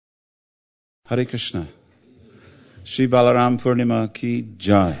Hare Krishna. Shri Balaram Purnima ki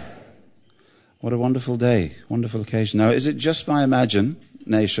jai. What a wonderful day, wonderful occasion. Now, is it just my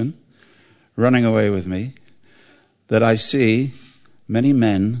imagination running away with me that I see many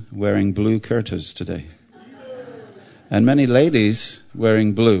men wearing blue kurtas today? And many ladies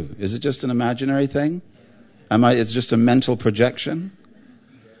wearing blue. Is it just an imaginary thing? It's just a mental projection?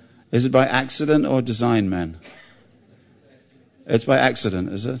 Is it by accident or design, men? It's by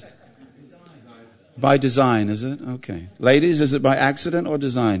accident, is it? By design, is it? Okay. Ladies, is it by accident or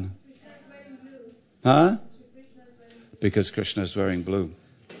design? Huh? Because Krishna is wearing blue.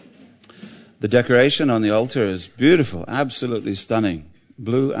 The decoration on the altar is beautiful, absolutely stunning.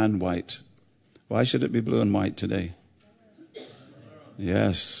 Blue and white. Why should it be blue and white today?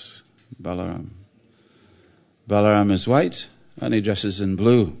 Yes, Balaram. Balaram is white and he dresses in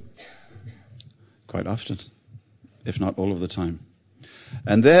blue. Quite often, if not all of the time.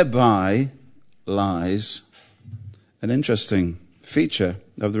 And thereby lies an interesting feature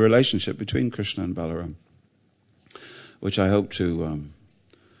of the relationship between Krishna and Balaram, which I hope to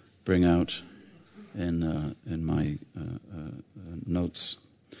bring out in my notes.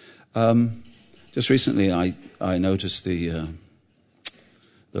 Just recently, I noticed the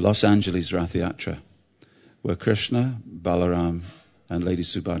Los Angeles Rath Yatra, where Krishna, Balaram, and Lady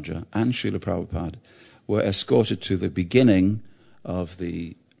Subhadra and Srila Prabhupada were escorted to the beginning of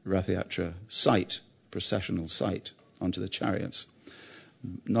the Rath Yatra site, processional site, onto the chariots,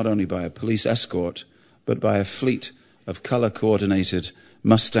 not only by a police escort, but by a fleet of color-coordinated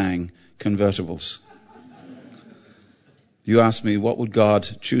Mustang convertibles. You ask me, what would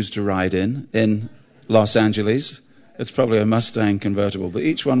God choose to ride in Los Angeles? It's probably a Mustang convertible, but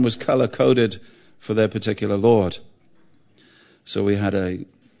each one was color-coded for their particular Lord. So we had a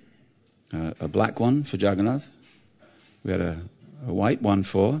black one for Jagannath, we had a white one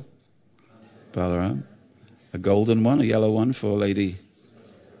for Balaram, a golden one, a yellow one for Lady.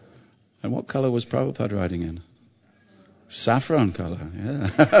 And what color was Prabhupada riding in? Saffron color,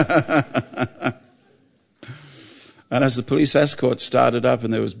 yeah. And as the police escort started up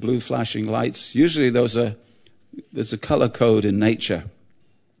and there was blue flashing lights, usually there's a color code in nature.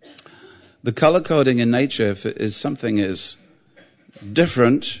 The color coding in nature, if something is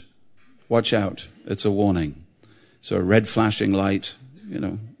different, watch out, it's a warning. So a red flashing light,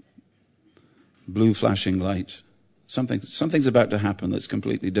 blue flashing light. Something's about to happen that's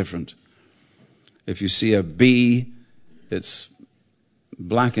completely different. If you see a bee, it's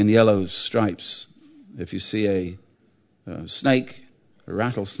black and yellow stripes. If you see a snake, a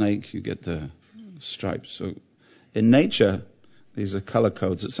rattlesnake, you get the stripes. So in nature, these are color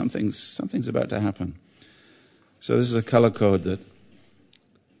codes that something's about to happen. So this is a color code that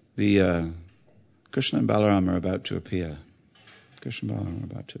the Krishna and Balaram are about to appear. Krishna and Balaram are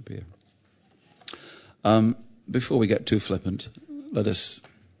about to appear. Before we get too flippant, let us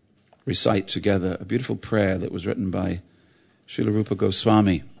recite together a beautiful prayer that was written by Srila Rupa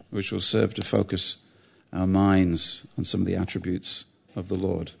Goswami, which will serve to focus our minds on some of the attributes of the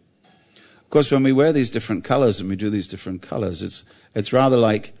Lord. Of course, when we wear these different colors and we do these different colors, it's rather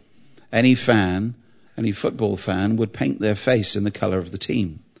like any football fan would paint their face in the color of the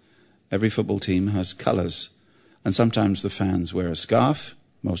team. Every football team has colors, and sometimes the fans wear a scarf,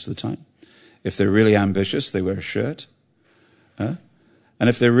 most of the time. If they're really ambitious, they wear a shirt. And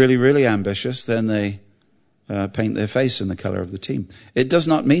if they're really, really ambitious, then they paint their face in the color of the team. It does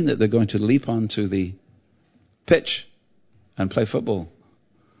not mean that they're going to leap onto the pitch and play football.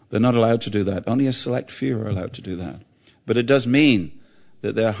 They're not allowed to do that. Only a select few are allowed to do that. But it does mean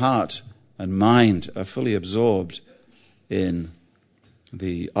that their heart and mind are fully absorbed in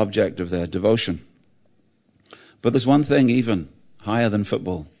the object of their devotion. But there's one thing even higher than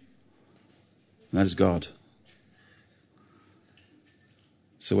football, and that is God.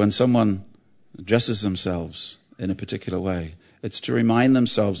 So when someone dresses themselves in a particular way, it's to remind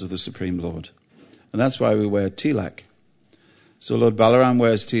themselves of the Supreme Lord. And that's why we wear tilak. So Lord Balaram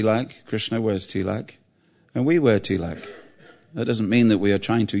wears tilak, Krishna wears tilak, and we wear tilak. That doesn't mean that we are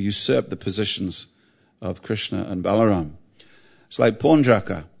trying to usurp the positions of Krishna and Balaram. It's like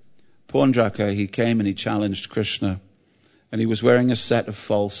Paundraka. Paundraka, he came and he challenged Krishna, and he was wearing a set of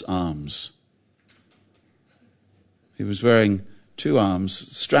false arms. He was wearing two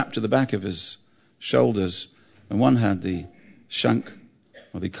arms strapped to the back of his shoulders, and one had the shank,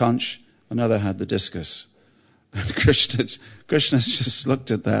 or the conch, another had the discus. And Krishna just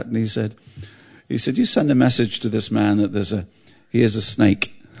looked at that and he said, you send a message to this man that he is a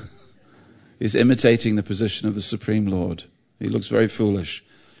snake. He's imitating the position of the Supreme Lord. He looks very foolish.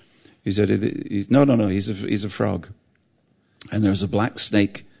 He said, no, he's a frog. And there's a black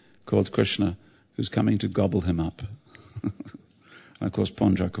snake called Krishna who's coming to gobble him up. And of course,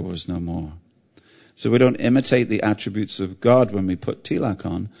 Pondrakaur is no more. So we don't imitate the attributes of God when we put tilak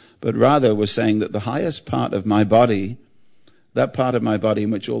on, but rather we're saying that the highest part of my body, that part of my body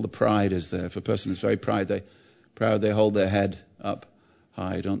in which all the pride is there. If a person is very proud, they hold their head up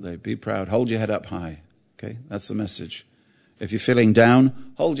high, don't they? Be proud. Hold your head up high. Okay? That's the message. If you're feeling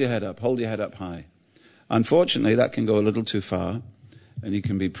down, hold your head up high. Unfortunately, that can go a little too far, and you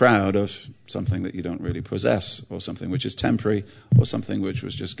can be proud of something that you don't really possess, or something which is temporary, or something which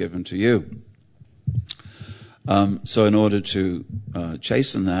was just given to you. So in order to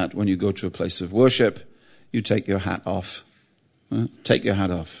chasten that, when you go to a place of worship, you take your hat off. Take your hat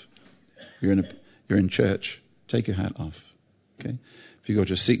off. You're in church. Take your hat off. Okay. If you go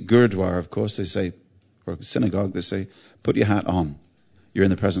to a Sikh Gurudwara, of course, they say, or a synagogue, they say, put your hat on. You're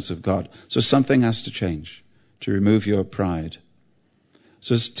in the presence of God. So something has to change to remove your pride.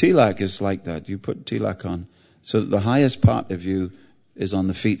 So tilak is like that. You put tilak on so that the highest part of you is on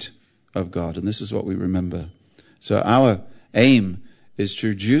the feet of God. And this is what we remember. So our aim is to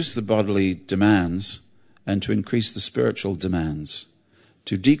reduce the bodily demands and to increase the spiritual demands,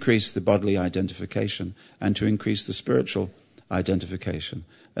 to decrease the bodily identification and to increase the spiritual identification.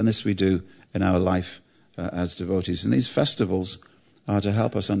 And this we do in our life as devotees. And these festivals are to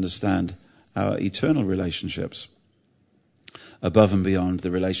help us understand our eternal relationships above and beyond the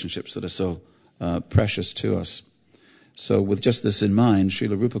relationships that are so precious to us. So with just this in mind,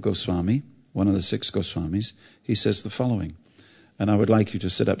 Srila Rupa Goswami, one of the 6 Goswamis, he says the following. And I would like you to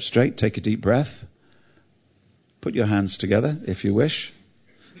sit up straight, take a deep breath, put your hands together if you wish.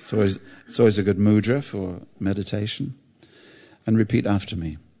 It's always a good mudra for meditation. And repeat after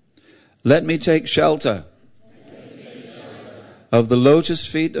me. Let me take shelter of the lotus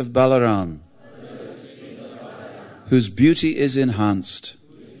feet of Balaram, whose beauty is enhanced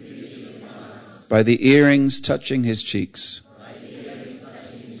by the earrings touching his cheeks.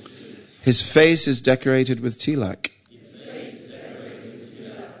 His face is decorated with tilak,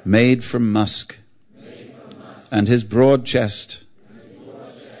 made from musk, and his broad chest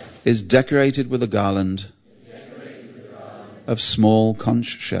is decorated with a garland of small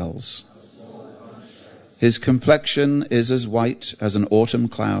conch shells. His complexion is as white as an autumn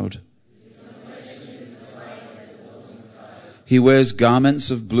cloud. He wears garments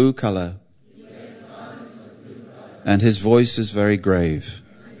of blue color, and his voice is very grave.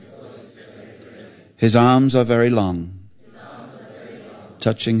 His arms are very long,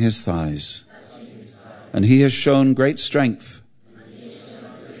 touching his thighs. And he has shown great strength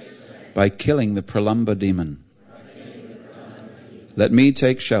by killing the Pralamba demon. Let me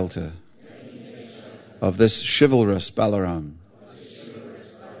take shelter of this chivalrous Balaram.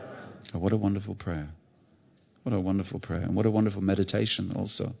 Oh, what a wonderful prayer. What a wonderful prayer. And what a wonderful meditation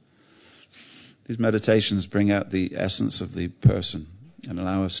also. These meditations bring out the essence of the person and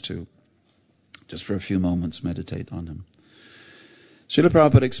allow us to, just for a few moments, meditate on him. Srila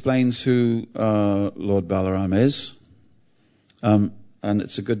Prabhupada explains who Lord Balaram is. And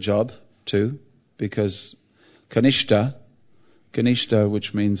it's a good job, too, because Kanishta,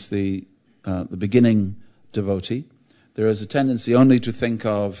 which means the beginning devotee, there is a tendency only to think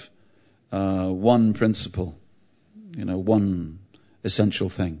of one principle, one essential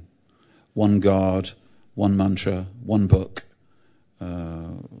thing, one God, one mantra, one book,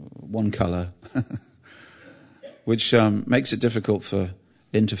 one color, which makes it difficult for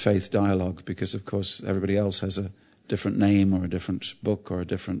interfaith dialogue because, of course, everybody else has a different name or a different book or a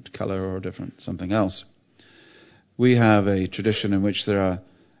different color or a different something else. We have a tradition in which there are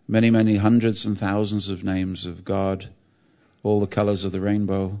many, many hundreds and thousands of names of God, all the colors of the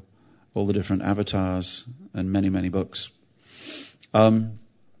rainbow, all the different avatars, and many, many books.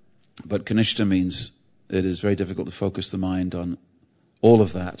 But Kanishta means it is very difficult to focus the mind on all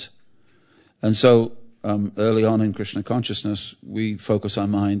of that. And so early on in Krishna consciousness, we focus our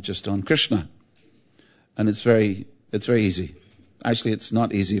mind just on Krishna. And it's very easy. Actually, it's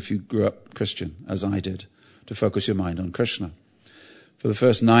not easy if you grew up Christian, as I did, to focus your mind on Krishna. For the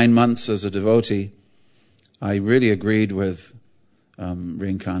first 9 months as a devotee, I really agreed with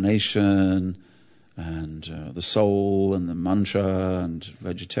reincarnation and the soul and the mantra and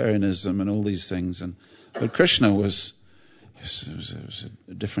vegetarianism and all these things. But Krishna was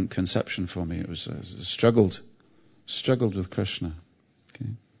a different conception for me. It was struggled with Krishna.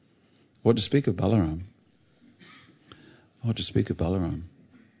 Okay, what to speak of Balaram?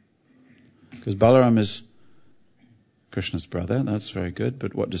 Because Balaram is Krishna's brother, that's very good,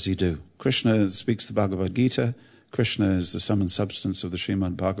 but what does he do? Krishna speaks the Bhagavad Gita, Krishna is the sum and substance of the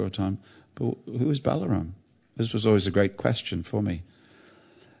Srimad Bhagavatam, but who is Balaram? This was always a great question for me.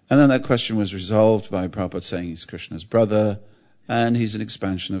 And then that question was resolved by Prabhupada saying he's Krishna's brother, and he's an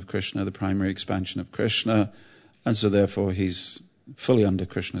expansion of Krishna, the primary expansion of Krishna, and so therefore he's fully under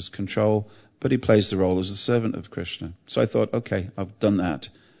Krishna's control, but he plays the role as the servant of Krishna. So I thought, okay, I've done that.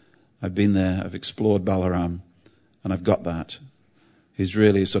 I've been there, I've explored Balaram, and I've got that. He's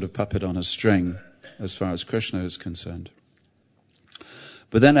really a sort of puppet on a string as far as Krishna is concerned.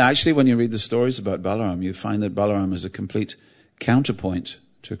 But then actually when you read the stories about Balaram, you find that Balaram is a complete counterpoint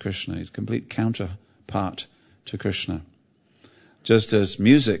to Krishna. He's a complete counterpart to Krishna. Just as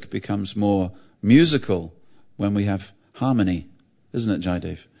music becomes more musical when we have harmony, isn't it,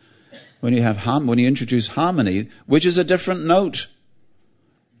 Jaidev? When you introduce harmony, which is a different note.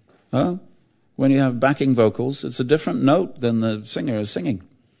 Huh? When you have backing vocals, it's a different note than the singer is singing.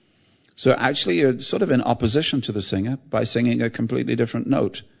 So actually you're sort of in opposition to the singer by singing a completely different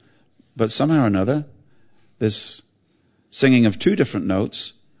note. But somehow or another, this singing of two different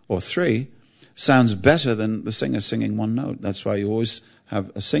notes, or three, sounds better than the singer singing one note. That's why you always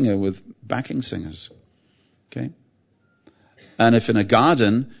have a singer with backing singers. Okay? And if in a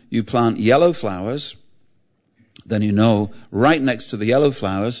garden you plant yellow flowers, then you know right next to the yellow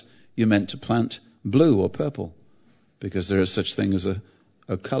flowers you're meant to plant blue or purple, because there is such thing as a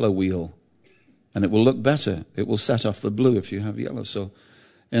color wheel, and it will look better. It will set off the blue if you have yellow. So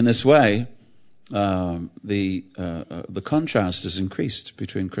in this way, the contrast is increased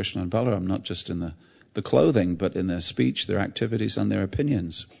between Krishna and Balaram, not just in the clothing, but in their speech, their activities, and their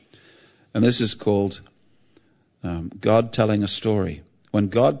opinions. And this is called God telling a story. When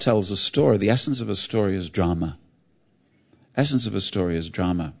God tells a story, the essence of a story is drama. Essence of a story is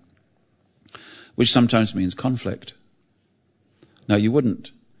drama, which sometimes means conflict. Now, you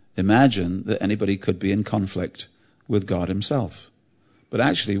wouldn't imagine that anybody could be in conflict with God himself. But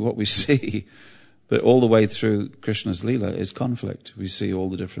actually, what we see, that all the way through Krishna's Leela is conflict. We see all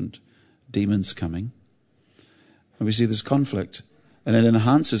the different demons coming, and we see this conflict. And it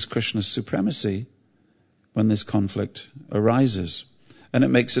enhances Krishna's supremacy when this conflict arises. And it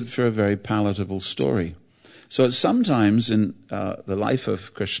makes it for a very palatable story. So it's sometimes in the life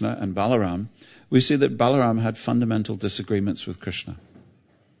of Krishna and Balaram, we see that Balaram had fundamental disagreements with Krishna.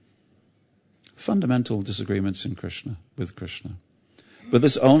 Fundamental disagreements with Krishna. But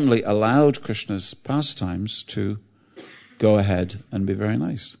this only allowed Krishna's pastimes to go ahead and be very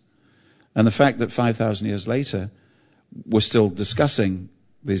nice. And the fact that 5,000 years later we're still discussing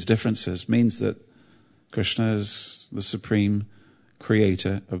these differences means that Krishna is the supreme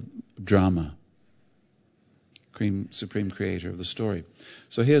creator of drama. Supreme creator of the story.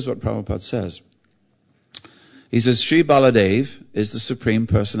 So here's what Prabhupada says. He says, Sri Baladev is the supreme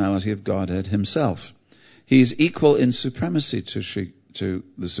personality of Godhead himself. He is equal in supremacy to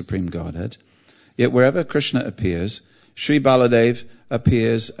the supreme Godhead. Yet wherever Krishna appears, Sri Baladev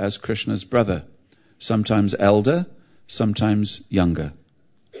appears as Krishna's brother, sometimes elder, sometimes younger.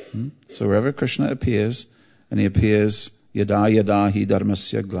 So wherever Krishna appears, and he appears yada yada hi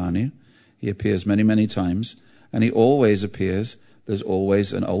dharmasya glani, he appears many, many times, and he always appears, there's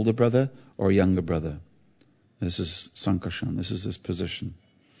always an older brother or a younger brother. This is Sankarshan, this is his position.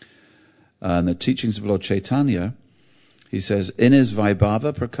 In the teachings of Lord Chaitanya, he says, in his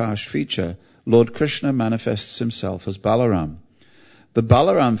Vaibhava Prakash feature, Lord Krishna manifests himself as Balaram. The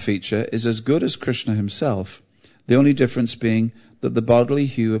Balaram feature is as good as Krishna himself, the only difference being that the bodily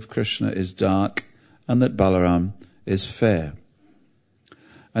hue of Krishna is dark and that Balaram is fair.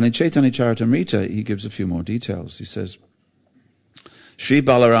 And in Chaitanya Charitamrita, he gives a few more details. He says, Sri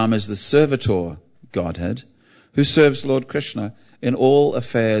Balaram is the servitor Godhead who serves Lord Krishna in all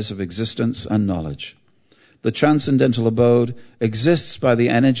affairs of existence and knowledge. The transcendental abode exists by the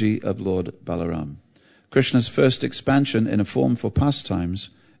energy of Lord Balaram. Krishna's first expansion in a form for pastimes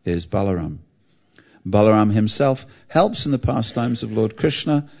is Balaram. Balaram himself helps in the pastimes of Lord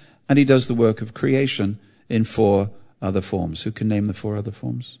Krishna, and he does the work of creation in 4 other forms. Who can name the 4 other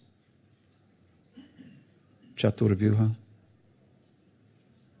forms? Chaturvyuha.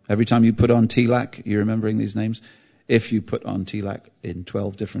 Every time you put on tilak, you're remembering these names. If you put on tilak in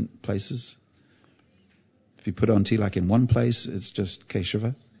 12 different places. If you put on tilak in one place, it's just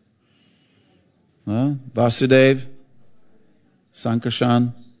Keshava. Vasudev,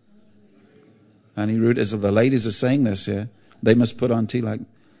 Sankarshan, Anirudh. As the ladies are saying this here, they must put on tilak.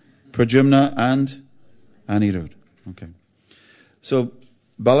 Pradyumna and Anirudh. Okay. So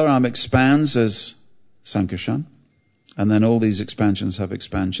Balaram expands as Sankarshan, and then all these expansions have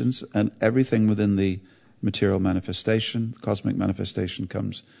expansions, and everything within the material manifestation, cosmic manifestation,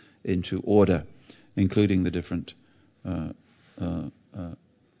 comes into order, including the different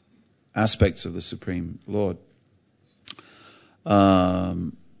aspects of the Supreme Lord.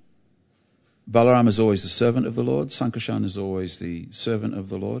 Balaram is always the servant of the Lord. Sankarshan is always the servant of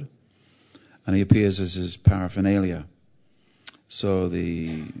the Lord. And he appears as his paraphernalia. So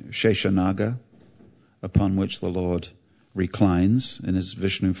the Sheshanaga, upon which the Lord reclines in his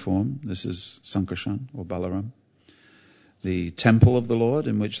Vishnu form, this is Sankarshan or Balaram. The temple of the Lord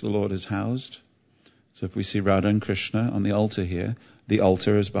in which the Lord is housed. So if we see Radha and Krishna on the altar here, the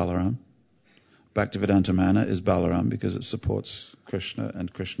altar is Balaram. Bhaktivedanta Manor is Balaram because it supports Krishna,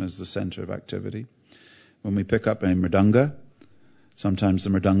 and Krishna is the center of activity. When we pick up a mridanga, sometimes the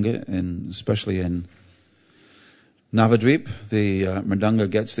mridanga, especially in Navadvip, the mridanga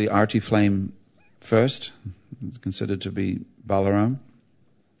gets the arti flame first. It's considered to be Balaram.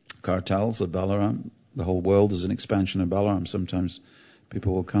 Kartals are Balaram. The whole world is an expansion of Balaram. Sometimes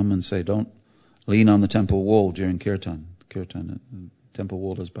people will come and say, don't lean on the temple wall during kirtan. The temple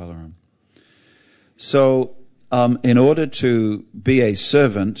wall is Balaram. So, in order to be a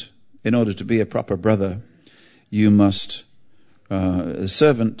servant, in order to be a proper brother, you must, the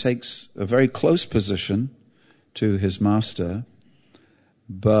servant takes a very close position to his master,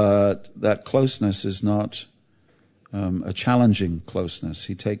 but that closeness is not a challenging closeness.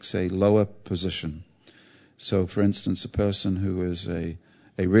 He takes a lower position. So, for instance, a person who is a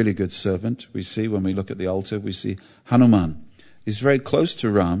really good servant, we see when we look at the altar, we see Hanuman. He's very close to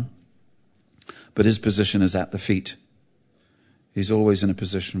Ram, but his position is at the feet. He's always in a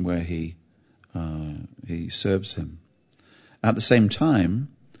position where he serves him. At the same time,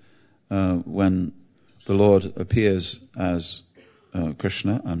 when the Lord appears as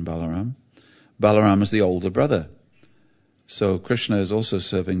Krishna and Balaram, Balaram is the older brother. So Krishna is also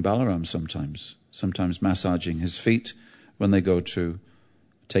serving Balaram sometimes massaging his feet when they go to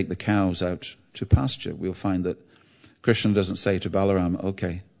take the cows out to pasture. We'll find that Krishna doesn't say to Balaram,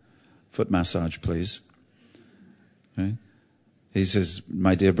 okay, foot massage, please. Okay? He says,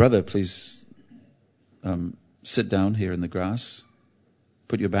 my dear brother, please sit down here in the grass,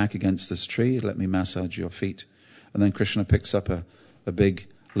 put your back against this tree, let me massage your feet. And then Krishna picks up a big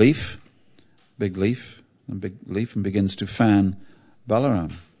leaf, and begins to fan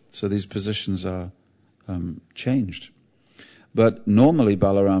Balaram. So these positions are changed. But normally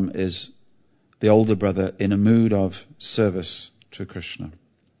Balaram is the older brother in a mood of service to Krishna.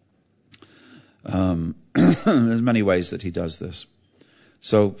 There's many ways that he does this.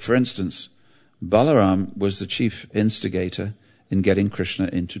 So, for instance, Balaram was the chief instigator in getting Krishna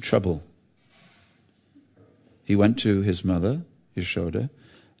into trouble. He went to his mother, Yashoda,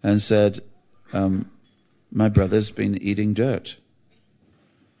 and said, my brother's been eating dirt.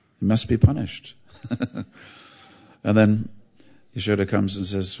 He must be punished. And then Yashoda comes and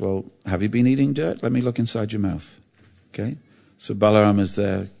says, well, have you been eating dirt? Let me look inside your mouth. Okay? So Balaram is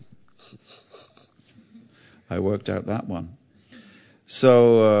there. I worked out that one.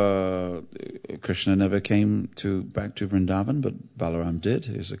 So Krishna never came back to Vrindavan, but Balaram did.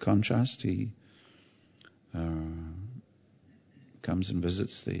 Here's a contrast. He comes and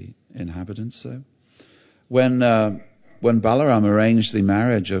visits the inhabitants there. When Balaram arranged the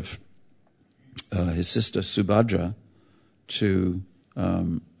marriage of his sister Subhadra to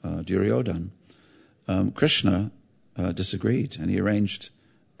Duryodhana, Krishna disagreed, and he arranged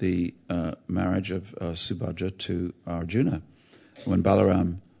the marriage of Subhadra to Arjuna. When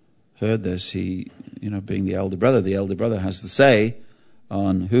Balaram heard this, he, being the elder brother has the say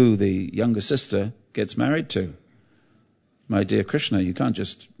on who the younger sister gets married to. My dear Krishna, you can't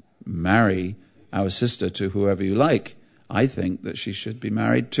just marry our sister to whoever you like. I think that she should be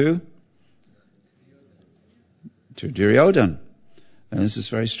married to Duryodhana. And this is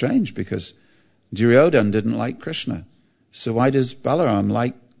very strange because Duryodhana didn't like Krishna. So why does Balaram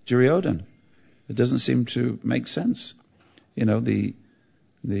like Duryodhana? It doesn't seem to make sense. The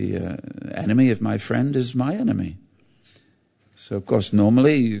enemy of my friend is my enemy. So of course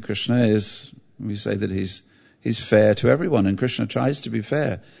normally Krishna we say that he's fair to everyone, and Krishna tries to be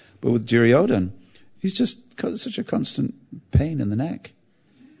fair. But with Duryodhana, he's just got such a constant pain in the neck.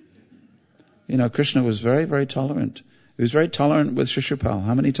 Krishna was very, very tolerant. He was very tolerant with Shishupal.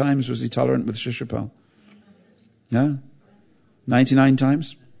 How many times was he tolerant with Shishupal? No? 99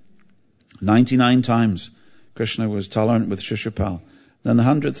 times? 99 times Krishna was tolerant with Shishupal. Then the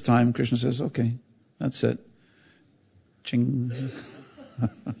 100th time Krishna says, okay, that's it. Ching.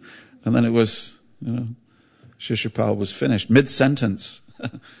 And then it was, Shishupal was finished. Mid-sentence.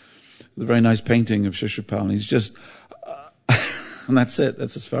 The very nice painting of Shishupal. And he's just, and that's it.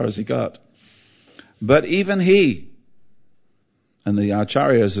 That's as far as he got. But even he, and the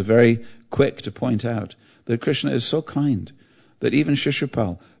acharyas are very quick to point out that Krishna is so kind that even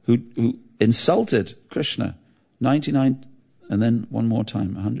Shishupal, who insulted Krishna 99 and then one more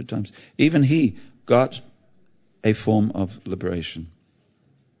time, 100 times. Even he got a form of liberation.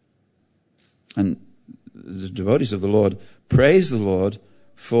 And the devotees of the Lord praise the Lord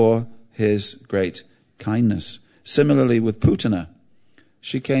for his great kindness. Similarly with Putana,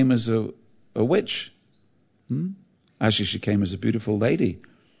 she came as a witch. Actually, she came as a beautiful lady.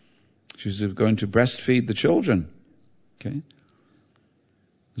 She was going to breastfeed the children. Okay?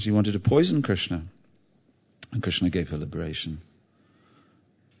 She wanted to poison Krishna. And Krishna gave her liberation.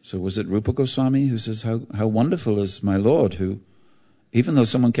 So was it Rupa Goswami who says, how wonderful is my Lord, who, even though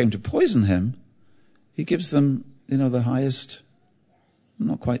someone came to poison him, he gives them, the highest,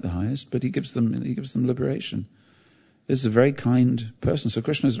 not quite the highest, but he gives them liberation. This is a very kind person. So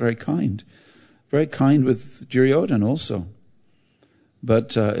Krishna is very kind with Duryodhana also.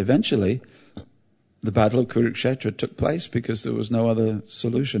 But eventually, the battle of Kurukshetra took place because there was no other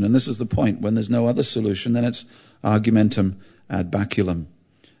solution. And this is the point. When there's no other solution, then it's argumentum ad baculum,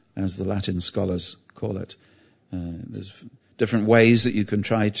 as the Latin scholars call it. There's different ways that you can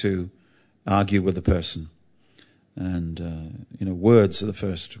try to argue with a person. And, words are the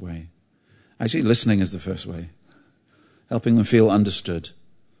first way. Actually, listening is the first way. Helping them feel understood.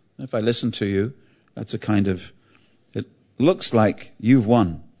 If I listen to you, that's a kind of, it looks like you've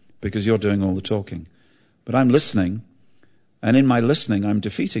won because you're doing all the talking. But I'm listening, and in my listening, I'm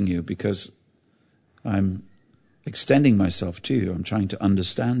defeating you because I'm extending myself to you. I'm trying to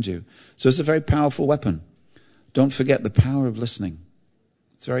understand you. So it's a very powerful weapon. Don't forget the power of listening.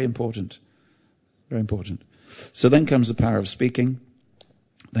 It's very important. Very important. So then comes the power of speaking.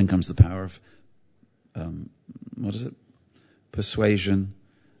 Then comes the power of, persuasion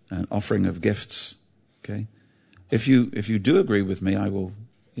and offering of gifts. Okay? If you do agree with me, I will,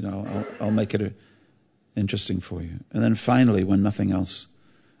 I'll make it interesting for you. And then finally, when nothing else,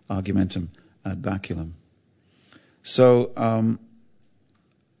 argumentum ad baculum. So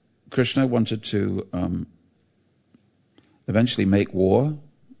Krishna wanted to eventually make war.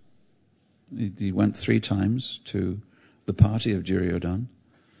 He went 3 times to the party of Duryodhana,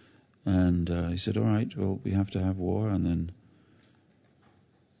 and he said, all right, well, we have to have war. And then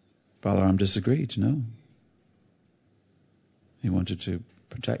Balaram disagreed, no. He wanted to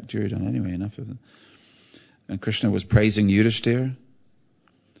protect Duryodhana anyway, enough of it. And Krishna was praising Yudhishthira.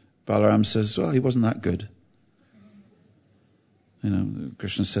 Balaram says, well, he wasn't that good.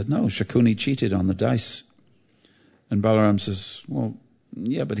 Krishna said, no, Shakuni cheated on the dice. And Balaram says, well,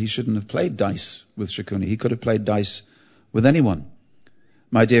 yeah, but he shouldn't have played dice with Shakuni. He could have played dice with anyone.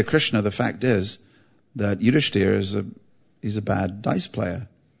 My dear Krishna, the fact is that Yudhishthira is a bad dice player.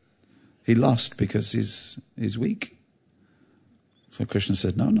 He lost because he's weak. So Krishna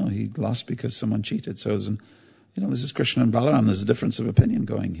said, no, he lost because someone cheated. So, this is Krishna and Balaram. There's a difference of opinion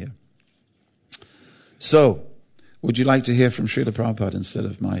going here. So, would you like to hear from Srila Prabhupada instead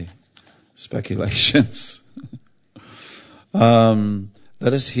of my speculations?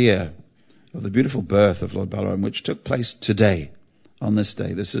 Let us hear of the beautiful birth of Lord Balaram, which took place today, on this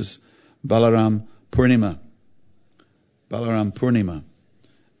day. This is Balaram Purnima. Balaram Purnima.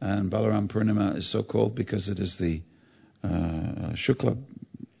 And Balaram Purnima is so called because it is the Shukla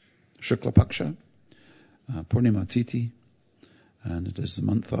Paksha, Purnima Titi, and it is the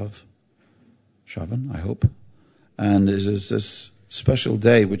month of Shravan, I hope. And it is this special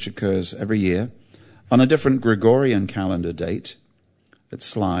day which occurs every year on a different Gregorian calendar date. It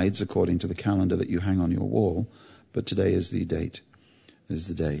slides according to the calendar that you hang on your wall, but today is the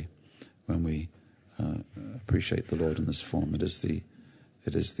day when we appreciate the Lord in this form. It is the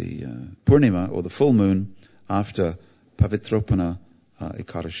Purnima, or the full moon, after Pavitropana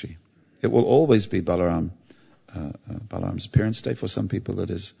Ekadashi. It will always be Balaram's appearance day. For some people it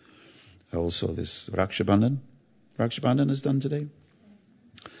is also this Rakshabandhan. Rakshabandhan is done today.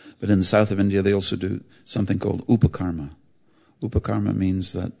 But in the south of India they also do something called Upakarma. Upakarma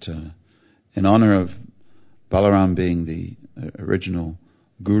means that in honor of Balaram being the original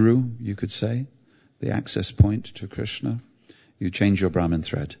guru, you could say, the access point to Krishna, you change your Brahmin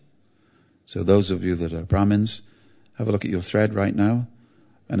thread. So those of you that are Brahmins, have a look at your thread right now,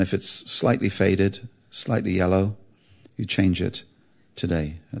 and if it's slightly faded, slightly yellow, you change it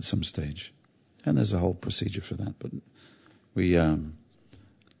today at some stage. And there's a whole procedure for that. But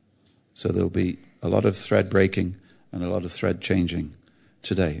so there'll be a lot of thread breaking and a lot of thread changing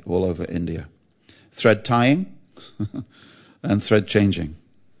today all over India. Thread tying and thread changing.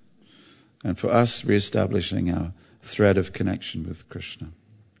 And for us, reestablishing our thread of connection with Krishna.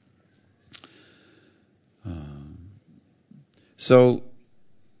 So,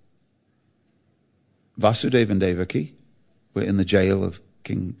 Vasudeva and Devaki were in the jail of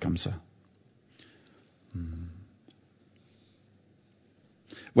King Kamsa.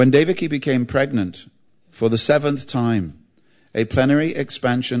 When Devaki became pregnant for the 7th time, a plenary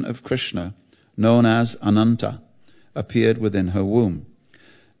expansion of Krishna, known as Ananta, appeared within her womb.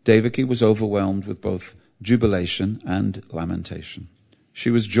 Devaki was overwhelmed with both jubilation and lamentation. She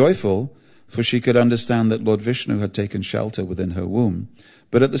was joyful, for she could understand that Lord Vishnu had taken shelter within her womb,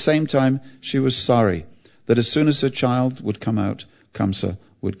 but at the same time she was sorry that as soon as her child would come out, Kamsa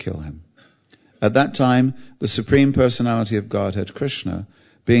would kill him. At that time, the Supreme Personality of Godhead, Krishna,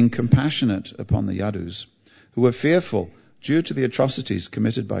 being compassionate upon the Yadus, who were fearful due to the atrocities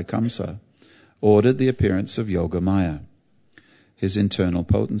committed by Kamsa, ordered the appearance of Yogamaya, his internal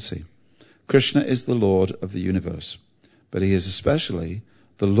potency. Krishna is the Lord of the universe, but he is especially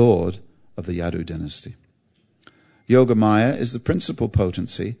the Lord of the Yadu dynasty. Yogamaya is the principal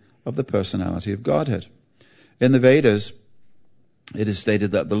potency of the personality of Godhead. In the Vedas, it is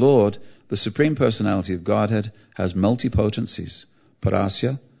stated that the Lord, the Supreme Personality of Godhead, has multi-potencies.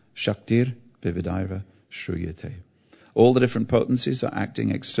 Parasya, Shaktir, Vividaiva, Shruyate. All the different potencies are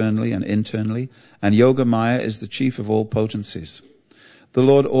acting externally and internally, and Yogamaya is the chief of all potencies. The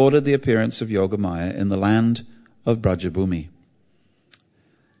Lord ordered the appearance of Yogamaya in the land of Brajabhumi,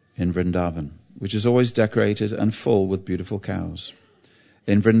 in Vrindavan, which is always decorated and full with beautiful cows.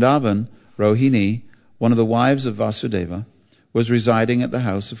 In Vrindavan, Rohini, one of the wives of Vasudeva, was residing at the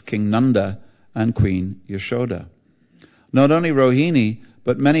house of King Nanda and Queen Yashoda. Not only Rohini,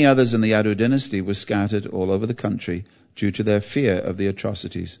 but many others in the Yadu dynasty were scattered all over the country due to their fear of the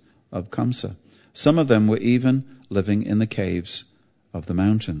atrocities of Kamsa. Some of them were even living in the caves of the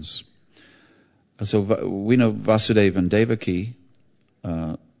mountains. So we know Vasudeva and Devaki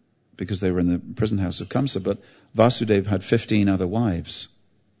because they were in the prison house of Kamsa, but Vasudeva had 15 other wives.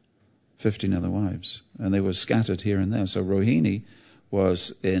 15 other wives. And they were scattered here and there. So Rohini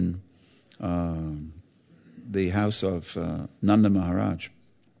was in the house of Nanda Maharaj.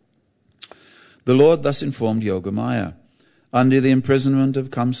 The Lord thus informed Yogamaya, under the imprisonment of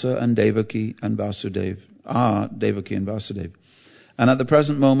Kamsa and Devaki and Vasudeva, Devaki and Vasudeva. And at the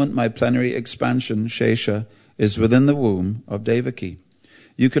present moment, my plenary expansion, Shesha, is within the womb of Devaki.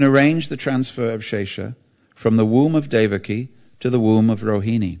 You can arrange the transfer of Shesha from the womb of Devaki to the womb of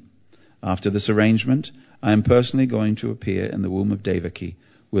Rohini. After this arrangement, I am personally going to appear in the womb of Devaki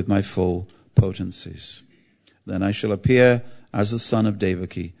with my full potencies. Then I shall appear as the son of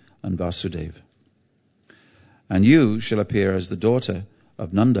Devaki and Vasudeva. And you shall appear as the daughter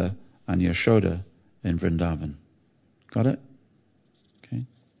of Nanda and Yashoda in Vrindavan. Got it? Okay.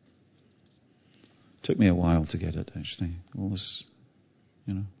 Took me a while to get it, actually. All this,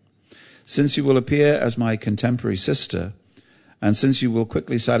 Since you will appear as my contemporary sister, and since you will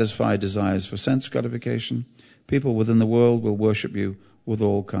quickly satisfy desires for sense gratification, people within the world will worship you with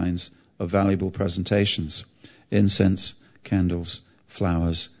all kinds of valuable presentations, incense, candles,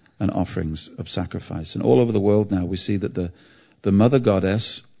 flowers, and offerings of sacrifice. And all over the world now we see that the mother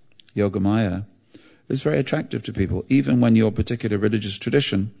goddess, Yogamaya, is very attractive to people, even when your particular religious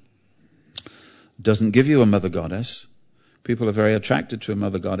tradition doesn't give you a mother goddess. People are very attracted to a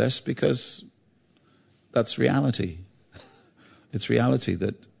mother goddess because that's reality. It's reality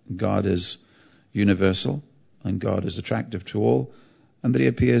that God is universal and God is attractive to all, and that he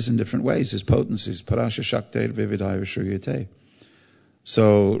appears in different ways, his potencies, parasya shakti vividaya shruyate.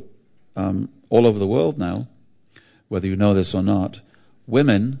 So, all over the world now, whether you know this or not,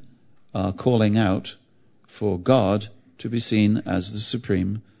 women are calling out for God to be seen as the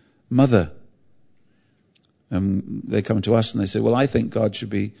Supreme Mother. And they come to us and they say, well, I think God should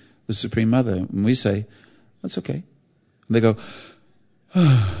be the Supreme Mother. And we say, that's okay. And they go,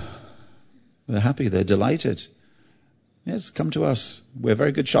 oh. They're happy, they're delighted. Yes, come to us. We're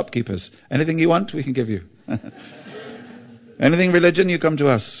very good shopkeepers. Anything you want, we can give you. Anything religion, you come to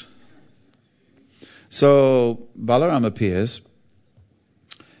us. So Balaram appears.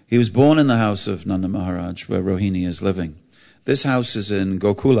 He was born in the house of Nanda Maharaj, where Rohini is living. This house is in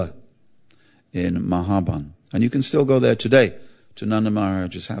Gokula, in Mahaban. And you can still go there today, to Nanda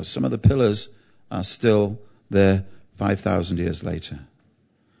Maharaj's house. Some of the pillars are still there 5,000 years later.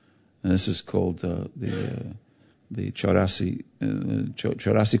 And this is called the Chaurasi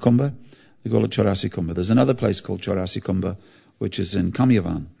Kumbha. They call it Chaurasi Kumbha. There's another place called Chaurasi Kumbha, which is in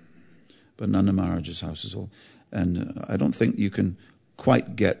Kamyavan. But Nanda Maharaj's house is all. And I don't think you can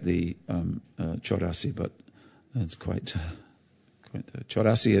quite get the Chaurasi, but it's quite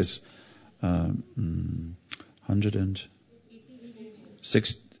Chaurasi is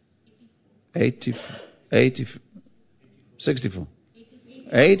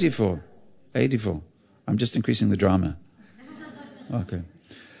 84. I'm just increasing the drama. Okay.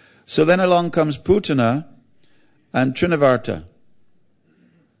 So then along comes Putana and Trinavarta.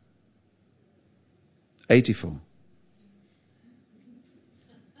 84.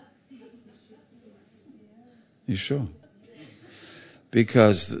 You sure?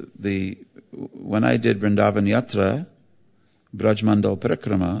 Because when I did Vrindavan Yatra, Brajmandal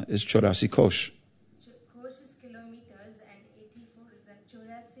Parikrama is 84 kosh. Kosh is kilometers and 84 is that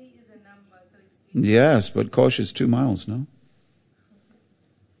 84 is a number, so it's 84. Yes, but kosh is 2 miles, no?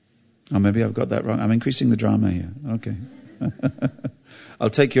 Oh, maybe I've got that wrong. I'm increasing the drama here. Okay. I'll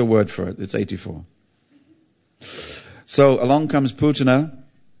take your word for it. It's 84. So along comes Putana.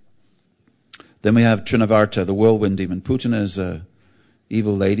 Then we have Trinavarta, the whirlwind demon. Putana is a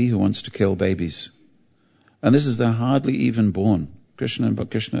evil lady who wants to kill babies. And this is they're hardly even born.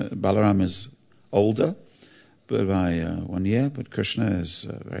 Balaram is older, but by 1 year, but Krishna is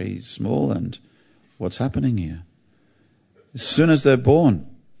very small. And what's happening here? As soon as they're born,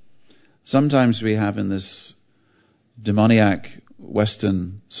 sometimes we have in this demoniac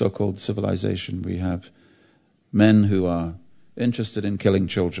Western so-called civilization, we have men who are interested in killing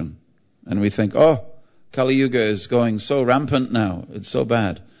children. And we think, oh, Kali Yuga is going so rampant now. It's so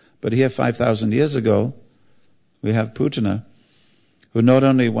bad. But here 5,000 years ago, we have Putana, who not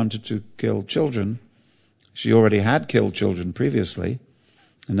only wanted to kill children, she already had killed children previously,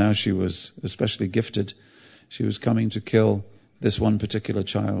 and now she was especially gifted. She was coming to kill this one particular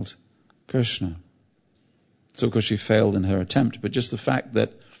child, Krishna. So of course she failed in her attempt, but just the fact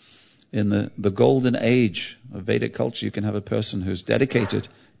that in the golden age of Vedic culture, you can have a person who's dedicated,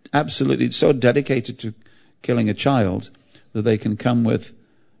 absolutely so dedicated to killing a child, that they can come with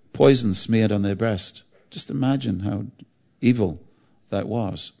poison smeared on their breast. Just imagine how evil that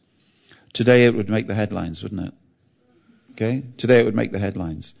was. Today it would make the headlines, wouldn't it? Okay? Today it would make the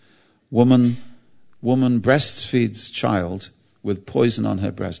headlines. Woman breastfeeds child with poison on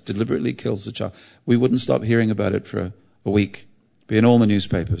her breast, deliberately kills the child. We wouldn't stop hearing about it for a week. Be in all the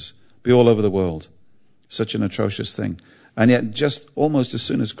newspapers. Be all over the world. Such an atrocious thing. And yet just almost as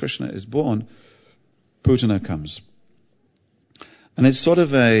soon as Krishna is born, Putana comes. And it's sort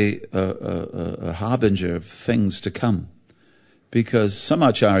of a harbinger of things to come. Because some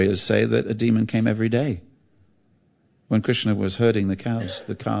acharyas say that a demon came every day. When Krishna was herding the cows,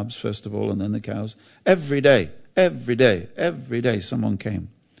 the calves first of all, and then the cows. Every day someone came.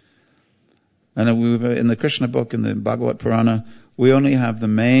 And we were in the Krishna book, in the Bhagavad Purana, we only have the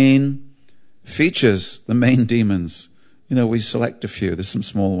main features, the main demons. We select a few. There's some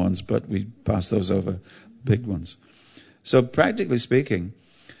small ones, but we pass those over, big ones. So practically speaking,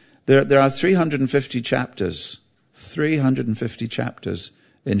 there are 350 chapters in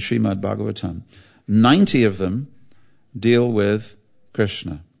Srimad Bhagavatam. 90 of them deal with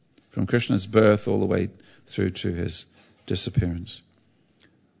Krishna, from Krishna's birth all the way through to his disappearance.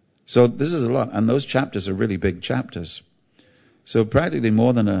 So this is a lot, and those chapters are really big chapters. So practically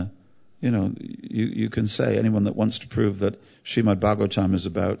more than you can say, anyone that wants to prove that Srimad Bhagavatam is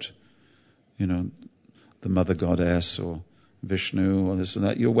about, the mother goddess or Vishnu or this and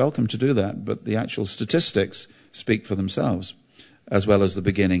that, you're welcome to do that, but the actual statistics speak for themselves, as well as the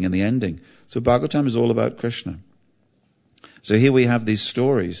beginning and the ending. So Bhagavatam is all about Krishna. So here we have these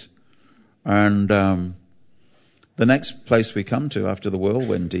stories, and the next place we come to after the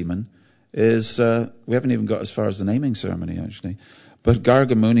whirlwind demon is, we haven't even got as far as the naming ceremony actually, but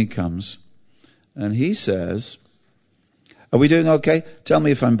Garga Muni comes, and he says, are we doing okay? Tell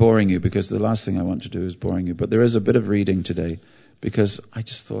me if I'm boring you, because the last thing I want to do is boring you. But there is a bit of reading today, because I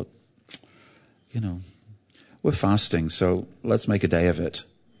just thought, we're fasting, so let's make a day of it.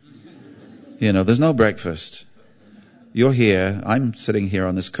 There's no breakfast. You're here, I'm sitting here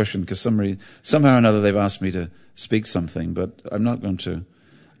on this cushion, because somehow or another they've asked me to speak something, but I'm not going to.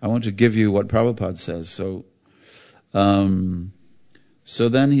 I want to give you what Prabhupada says. So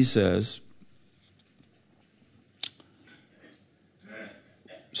then he says,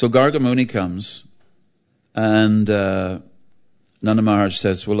 so Garga Muni comes, and Nanda Maharaj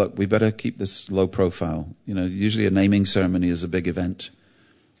says, well, look, we better keep this low profile. Usually a naming ceremony is a big event,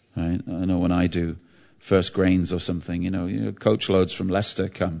 right? I know when I do first grains or something, coach loads from Leicester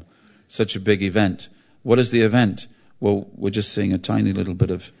come. Such a big event. What is the event? Well, we're just seeing a tiny little bit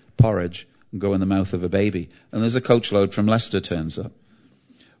of porridge go in the mouth of a baby. And there's a coach load from Leicester turns up.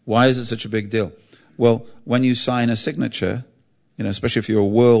 Why is it such a big deal? Well, when you sign a signature, especially if you're a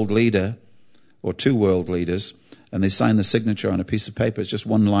world leader or two world leaders, and they sign the signature on a piece of paper, it's just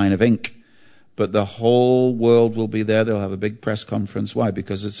one line of ink. But the whole world will be there. They'll have a big press conference. Why?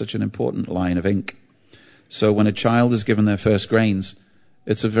 Because it's such an important line of ink. So when a child is given their first grains,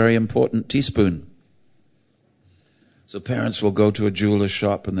 it's a very important teaspoon. So parents will go to a jeweler's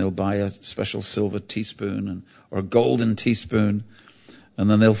shop and they'll buy a special silver teaspoon or a golden teaspoon. And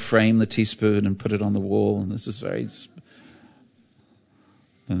then they'll frame the teaspoon and put it on the wall. And this is very...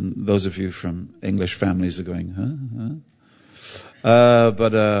 And those of you from English families are going, huh? But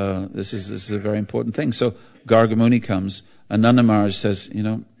this is a very important thing. So Gargamuni comes, and Nanda Maharaj says,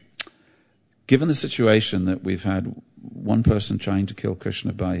 given the situation that we've had one person trying to kill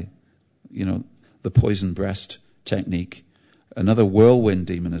Krishna by, the poison breast technique, another whirlwind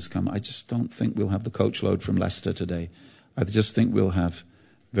demon has come. I just don't think we'll have the coachload from Leicester today. I just think we'll have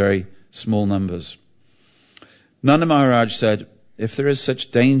very small numbers. Nanda Maharaj said, if there is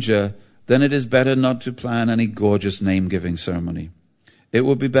such danger, then it is better not to plan any gorgeous name-giving ceremony. It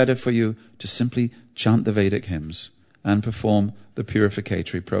would be better for you to simply chant the Vedic hymns and perform the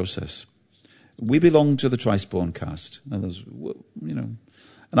purificatory process. We belong to the twice-born caste. And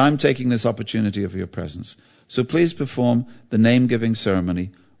I'm taking this opportunity of your presence. So please perform the name-giving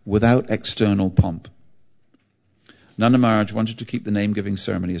ceremony without external pomp. Nanda Maharaj wanted to keep the name-giving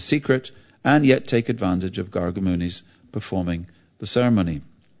ceremony a secret and yet take advantage of Gargamuni's performing the ceremony.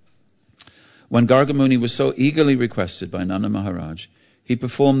 When Gargamuni was so eagerly requested by Nanda Maharaj, he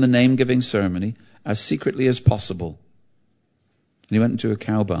performed the name-giving ceremony as secretly as possible. And he went into a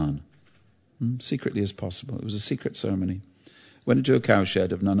cow barn, secretly as possible. It was a secret ceremony. Went into a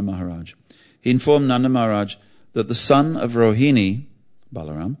cowshed of Nanda Maharaj. He informed Nanda Maharaj that the son of Rohini,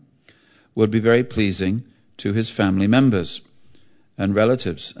 Balaram, would be very pleasing to his family members and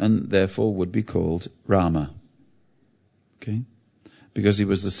relatives, and therefore would be called Rama. Okay? Because he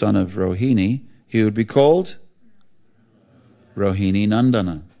was the son of Rohini, he would be called Rohini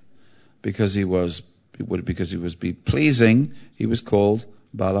Nandana. Because he was be pleasing, he was called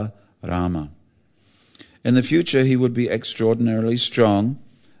Balarama. In the future, he would be extraordinarily strong,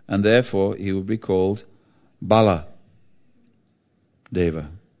 and therefore he would be called Bala Deva.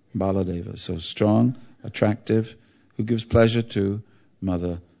 So strong, attractive, who gives pleasure to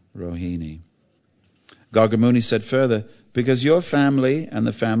Mother Rohini. Gargamuni said further, because your family and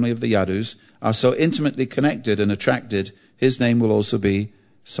the family of the Yadus are so intimately connected and attracted, his name will also be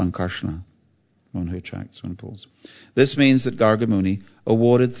Sankarshana, one who attracts, one who pulls. This means that Gargamuni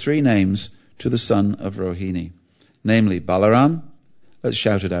awarded 3 names to the son of Rohini, namely Balaram, let's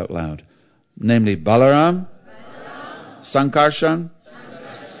shout it out loud, namely Balaram, Sankarshan,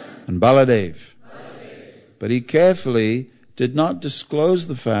 and Baladev. But he carefully did not disclose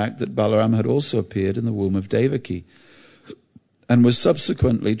the fact that Balaram had also appeared in the womb of Devaki and was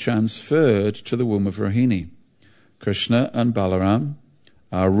subsequently transferred to the womb of Rohini. Krishna and Balaram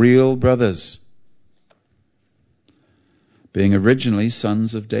are real brothers, being originally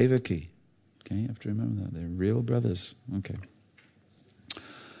sons of Devaki. Okay, you have to remember that. They're real brothers. Okay.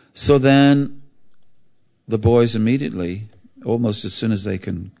 So then the boys immediately, almost as soon as they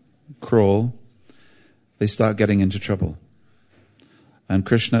can crawl, they start getting into trouble. And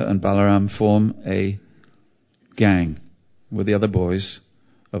Krishna and Balaram form a gang with the other boys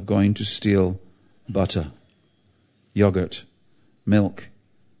of going to steal butter, yogurt, milk,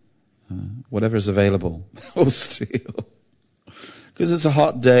 whatever is available, we'll steal. Because it's a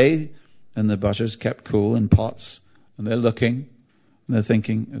hot day and the butter's kept cool in pots and they're looking and they're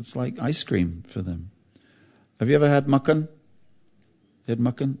thinking it's like ice cream for them. Have you ever had makkan? You had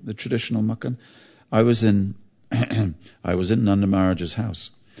makkan, the traditional makkan? I was in Nanda Maharaj's house,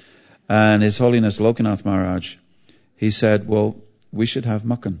 and His Holiness Lokanath Maharaj, he said, well, we should have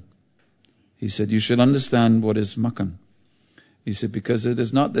makkan. He said, you should understand what is makkan. He said, because it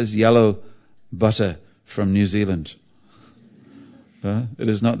is not this yellow butter from New Zealand. It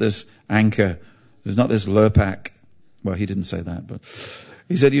is not this Anchor. It is not this Lurpak. Well, he didn't say that, but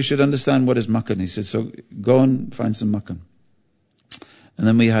he said, you should understand what is makkan. He said, so go and find some makkan. And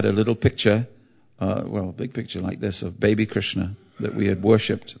then we had a little picture, a big picture like this of baby Krishna that we had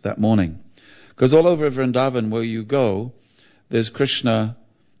worshipped that morning. Because all over Vrindavan where you go, there's Krishna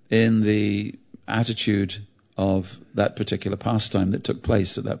in the attitude of that particular pastime that took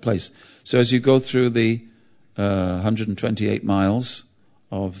place at that place. So as you go through the 128 miles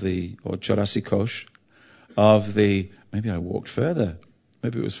of the, or 84 kosh, of the, maybe I walked further,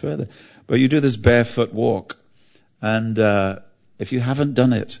 maybe it was further, but you do this barefoot walk, and if you haven't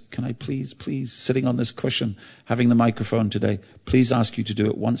done it, can I please, sitting on this cushion, having the microphone today, please ask you to do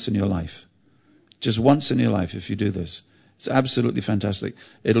it once in your life. Just once in your life if you do this. It's absolutely fantastic.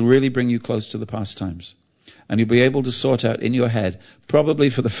 It'll really bring you close to the pastimes. And you'll be able to sort out in your head,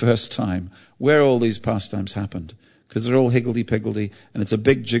 probably for the first time, where all these pastimes happened. Because they're all higgledy-piggledy, and it's a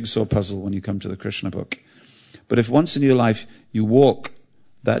big jigsaw puzzle when you come to the Krishna book. But if once in your life you walk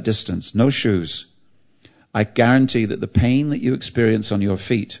that distance, no shoes, I guarantee that the pain that you experience on your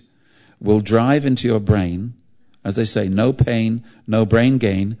feet will drive into your brain as they say, no pain, no brain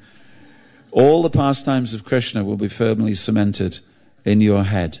gain. All the pastimes of Krishna will be firmly cemented in your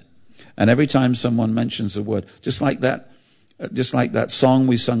head. And every time someone mentions a word, just like that song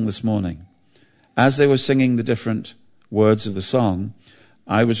we sung this morning, as they were singing the different words of the song,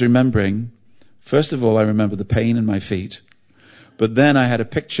 I was remembering, first of all, I remember the pain in my feet, but then I had a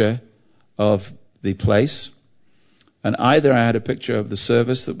picture of the place, and either I had a picture of the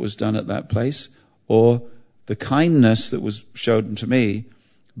service that was done at that place, or the kindness that was shown to me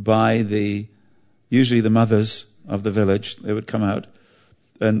by usually the mothers of the village. They would come out,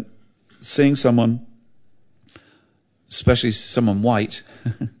 and seeing someone, especially someone white,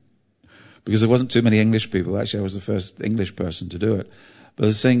 because there wasn't too many English people. Actually, I was the first English person to do it.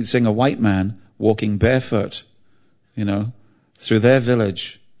 But seeing a white man walking barefoot, through their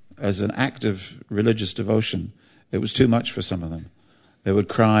village as an act of religious devotion, it was too much for some of them. They would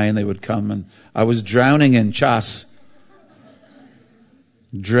cry and they would come, and I was drowning in chas,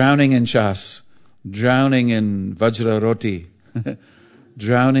 drowning in vajra roti,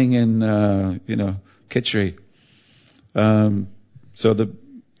 drowning in, khichdi. So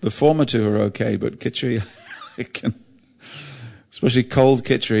the former two are okay, but khichdi, especially cold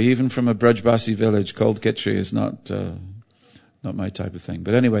khichdi, even from a Brajbasi village, cold khichdi is not my type of thing.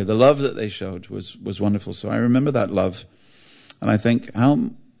 But anyway, the love that they showed was wonderful. So I remember that love, and I think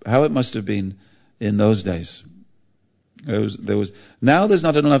how it must have been in those days. Now there's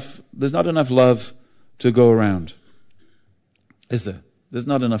not enough love to go around. Is there? There's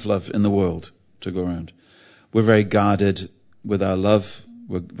not enough love in the world to go around. We're very guarded with our love.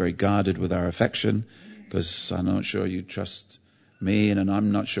 We're very guarded with our affection, because I'm not sure you trust me, and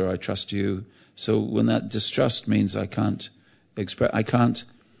I'm not sure I trust you. So when that distrust means I can't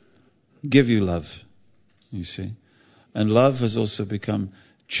give you love, you see. And love has also become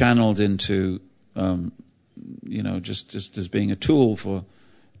channeled into, just as being a tool for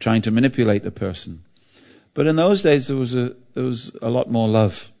trying to manipulate a person. But in those days, there was a lot more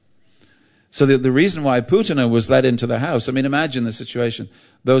love. So the reason why Putana was let into the house, I mean, imagine the situation.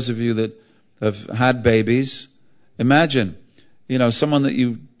 Those of you that have had babies, imagine, someone that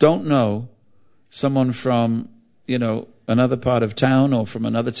you don't know, someone from, another part of town or from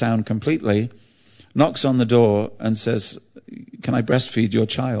another town completely, knocks on the door and says, "Can I breastfeed your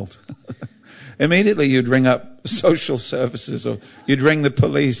child?" Immediately you'd ring up social services, or you'd ring the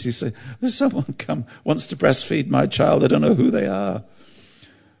police. You say, "There's someone wants to breastfeed my child. I don't know who they are."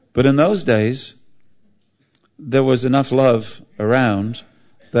 But in those days, there was enough love around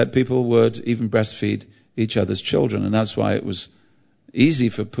that people would even breastfeed each other's children. And that's why it was easy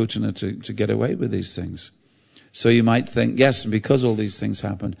for Putana to get away with these things. So you might think, yes, because all these things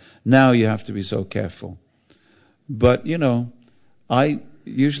happened, now you have to be so careful. But, I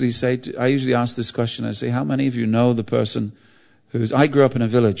usually ask this question. I say, how many of you know the person I grew up in a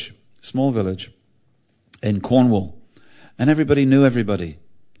village, small village, in Cornwall, and everybody knew everybody.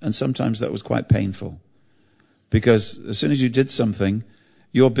 And sometimes that was quite painful, because as soon as you did something,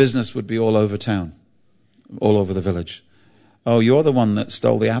 your business would be all over town, all over the village. "Oh, you're the one that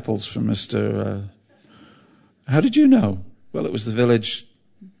stole the apples from Mr. How did you know?" Well, it was the village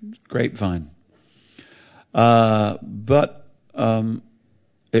grapevine. But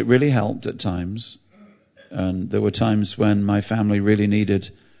it really helped at times. And there were times when my family really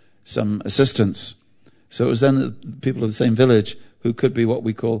needed some assistance. So it was then that the people of the same village, who could be what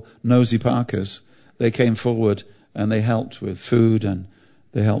we call nosy parkers, they came forward and they helped with food, and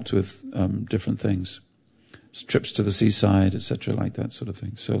they helped with different things. Trips to the seaside, etc., like that sort of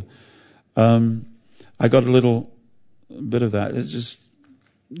thing. So I got a little bit of that. It's just,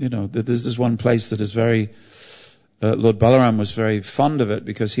 there's this one place that is very... Lord Balaram was very fond of it,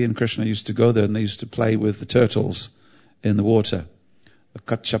 because he and Krishna used to go there and they used to play with the turtles in the water, the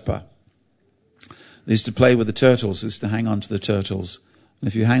kachapa. They used to play with the turtles, they used to hang on to the turtles. And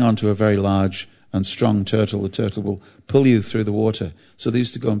if you hang on to a very large and strong turtle, the turtle will pull you through the water. So they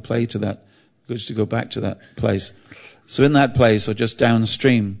used to go and play to that, used to go back to that place. So in that place, or just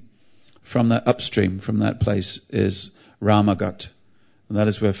downstream, upstream from that place, is Ramagat. And that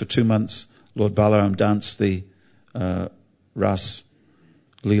is where for 2 months Lord Balaram danced the Ras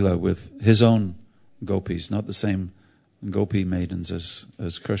Leela with his own gopis, not the same gopi maidens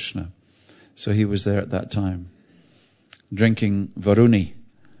as Krishna. So he was there at that time, drinking Varuni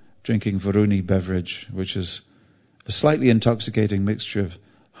beverage, which is a slightly intoxicating mixture of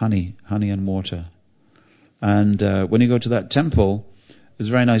honey and water. And when you go to that temple, there's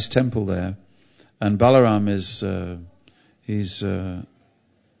a very nice temple there, and Balaram he's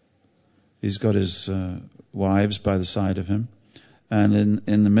got his wives by the side of him, and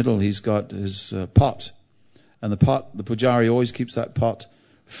in the middle he's got his pot, And the pujari always keeps that pot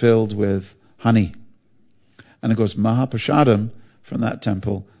filled with honey. And of course, Mahaprasadam from that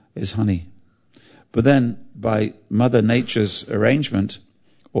temple is honey. But then, by Mother Nature's arrangement,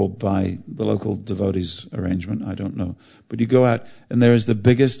 or by the local devotees' arrangement, I don't know, but you go out and there is the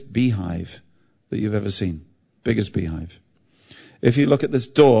biggest beehive that you've ever seen. Biggest beehive. If you look at this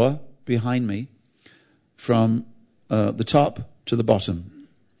door behind me, from the top to the bottom,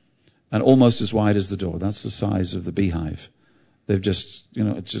 and almost as wide as the door, that's the size of the beehive. They've just,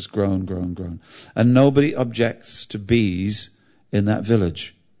 it's just grown. And nobody objects to bees in that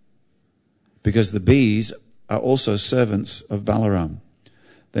village. Because the bees are also servants of Balaram.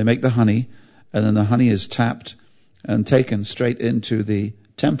 They make the honey, and then the honey is tapped and taken straight into the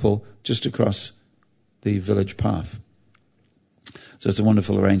temple just across the village path. So it's a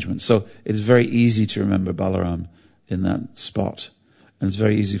wonderful arrangement. So it's very easy to remember Balaram in that spot. And it's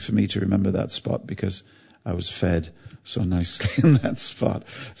very easy for me to remember that spot because I was fed so nicely in that spot.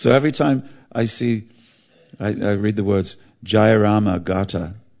 So every time I read the words Jaya Rama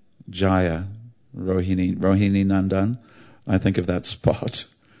Gata, Jaya, Rohini Nandan, I think of that spot.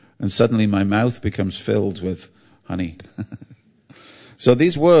 And suddenly my mouth becomes filled with honey. So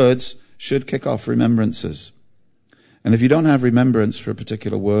these words should kick off remembrances. And if you don't have remembrance for a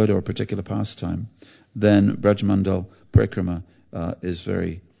particular word or a particular pastime, then Brajmandal Parikrama is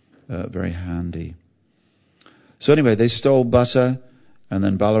very, very handy. So anyway, they stole butter, and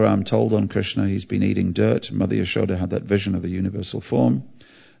then Balaram told on Krishna he's been eating dirt. Mother Yashoda had that vision of the universal form.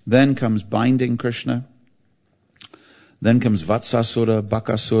 Then comes binding Krishna. Then comes Vatsasura,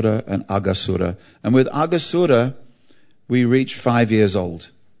 Bakasura, and Agasura. And with Agasura, we reach 5 years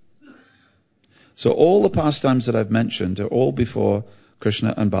old. So all the pastimes that I've mentioned are all before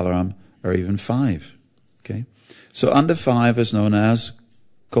Krishna and Balaram are even 5. Okay? So under 5 is known as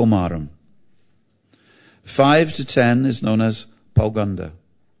Kaumaram. 5 to 10 is known as Pauganda.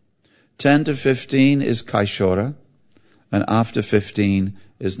 10 to 15 is Kaishora. And after 15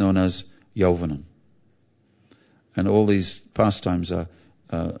 is known as Yauvanam. And all these pastimes are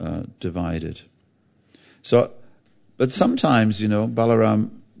divided. So, but sometimes,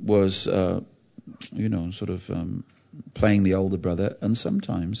 Balaram was, playing the older brother, and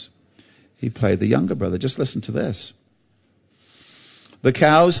sometimes he played the younger brother. Just listen to this. The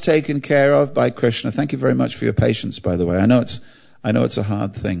cows taken care of by Krishna. Thank you very much for your patience, by the way. I know it's a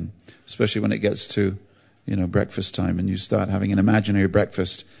hard thing, especially when it gets to, breakfast time, and you start having an imaginary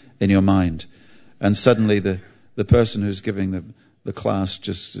breakfast in your mind, and suddenly the person who's giving the class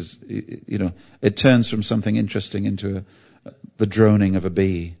just is, it turns from something interesting into the droning of a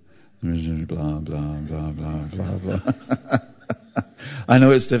bee. Blah, blah, blah, blah, blah, blah. I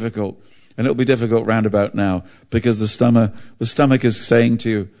know it's difficult, and it'll be difficult round about now, because the stomach is saying to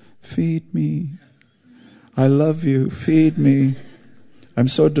you, feed me. I love you. Feed me. I'm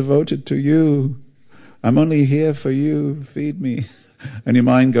so devoted to you. I'm only here for you. Feed me. And your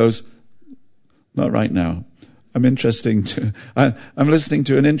mind goes, not right now. I'm listening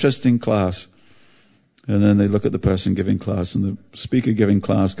to an interesting class. And then they look at the person giving class, and the speaker giving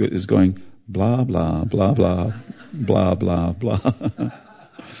class is going, blah, blah, blah, blah, blah, blah, blah.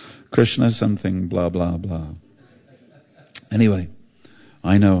 Krishna something, blah, blah, blah. Anyway,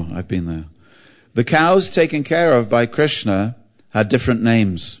 I know, I've been there. The cows taken care of by Krishna had different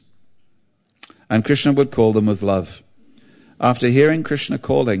names, and Krishna would call them with love. After hearing Krishna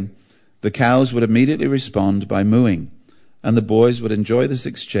calling, the cows would immediately respond by mooing, and the boys would enjoy this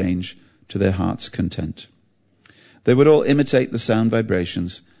exchange to their heart's content. They would all imitate the sound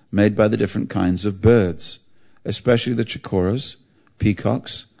vibrations made by the different kinds of birds, especially the chakoras,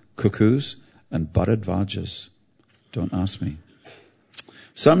 peacocks, cuckoos, and bharadvajas. Don't ask me.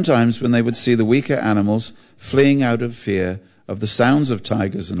 Sometimes when they would see the weaker animals fleeing out of fear of the sounds of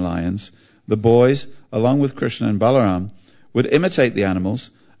tigers and lions, the boys, along with Krishna and Balaram, would imitate the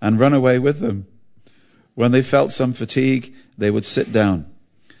animals and run away with them. When they felt some fatigue, they would sit down,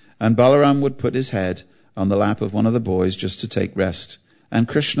 and Balaram would put his head on the lap of one of the boys just to take rest, and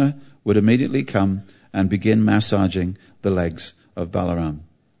Krishna would immediately come and begin massaging the legs of Balaram.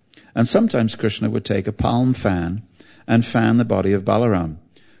 And sometimes Krishna would take a palm fan and fan the body of Balaram,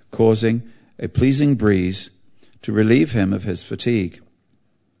 causing a pleasing breeze to relieve him of his fatigue.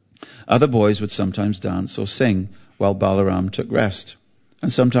 Other boys would sometimes dance or sing while Balaram took rest,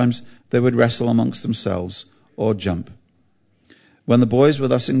 and sometimes they would wrestle amongst themselves or jump. When the boys were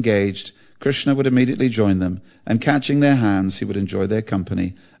thus engaged, Krishna would immediately join them, and catching their hands, he would enjoy their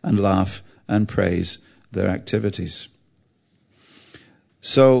company and laugh and praise their activities.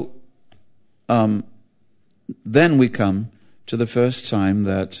 So, then we come to the first time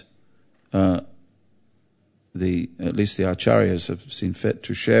that at least the acharyas have seen fit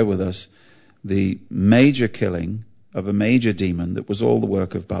to share with us the major killing of a major demon that was all the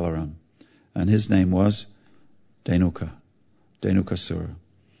work of Balaram. And his name was Dhenukasura.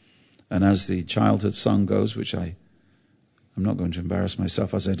 And as the childhood song goes, which I'm not going to embarrass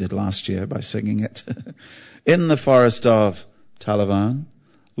myself as I did last year by singing it. In the forest of Talavan,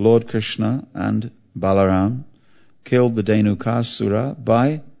 Lord Krishna and Balaram killed the Dhenukasura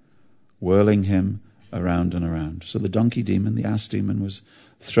by whirling him around and around. So the donkey demon, the ass demon, was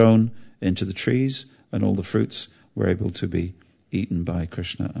thrown into the trees, and all the fruits were able to be eaten by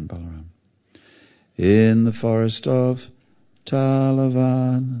Krishna and Balaram. In the forest of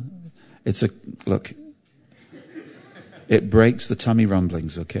Talavan. Look, it breaks the tummy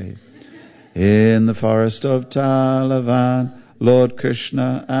rumblings, okay? In the forest of Talavan, Lord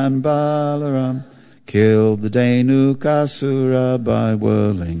Krishna and Balaram killed the Dhenukasura by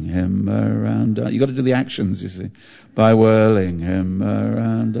whirling him around. You got to do the actions, you see. By whirling him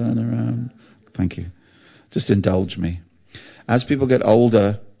around and around. Thank you. Just indulge me. As people get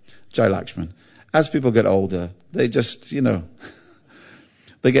older, Jai Lakshman, as people get older, they just,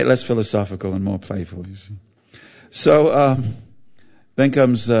 they get less philosophical and more playful, you see. So, then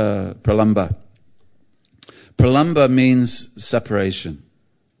comes Pralamba. Pralamba means separation.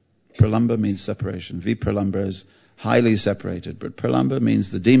 Pralamba means separation. Vipralamba is highly separated. But Pralamba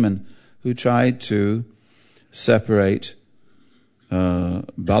means the demon who tried to separate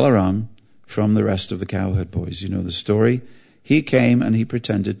Balaram from the rest of the cowherd boys. You know the story. He came and he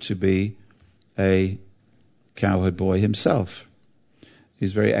pretended to be a cowherd boy himself.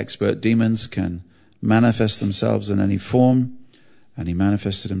 These very expert demons can manifest themselves in any form, and he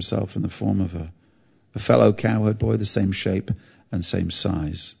manifested himself in the form of a fellow cowherd boy, the same shape and same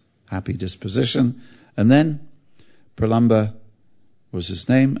size, happy disposition. And then Pralamba was his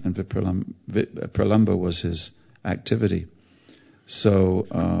name, and Pralamba was his activity. So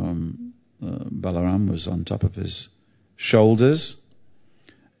Balaram was on top of his shoulders,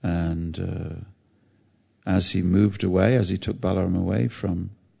 and as he moved away, as he took Balaram away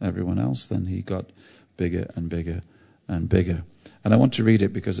from everyone else, then he got bigger and bigger and bigger. And I want to read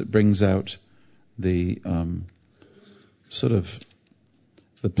it because it brings out the sort of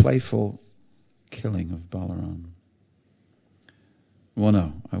the playful killing of Balaram. Well,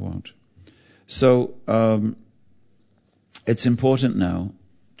 no, I won't. So it's important now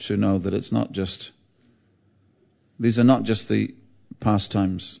to know that these are not just the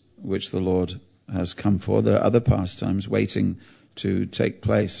pastimes which the Lord has come for. There are other pastimes waiting to take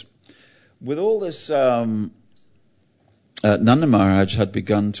place. With all this, Nanda Maharaj had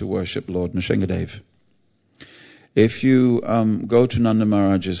begun to worship Lord Nrsingadev. If you go to Nanda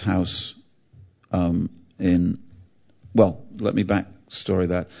Maharaj's house let me backstory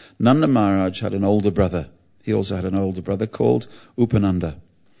that. Nanda Maharaj had an older brother. He also had an older brother called Upananda.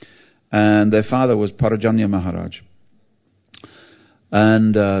 And their father was Parajanya Maharaj.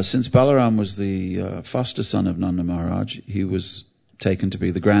 And since Balaram was the foster son of Nanda Maharaj, he was taken to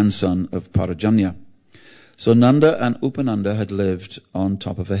be the grandson of Parajanya. So Nanda and Upananda had lived on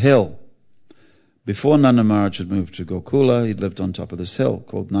top of a hill. Before Nanda Maharaj had moved to Gokula, he'd lived on top of this hill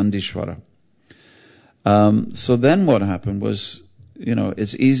called Nandishwara. So then what happened was,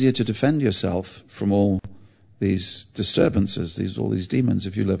 it's easier to defend yourself from all these disturbances, all these demons,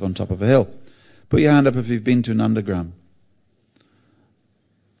 if you live on top of a hill. Put your hand up if you've been to Nandagram.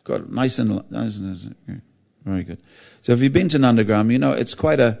 Got nice and very good. So if you've been to Nandagram, it's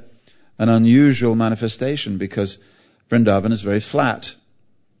quite an unusual manifestation because Vrindavan is very flat.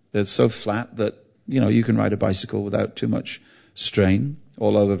 It's so flat that, you can ride a bicycle without too much strain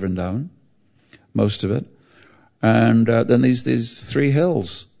all over Vrindavan, most of it. And then these three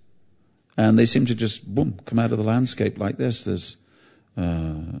hills, and they seem to just, boom, come out of the landscape like this. There's,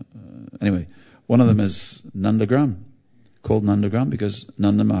 anyway, one of them is Nandagram, called Nandagram because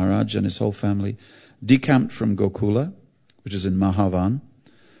Nanda Maharaj and his whole family decamped from Gokula, which is in Mahavan,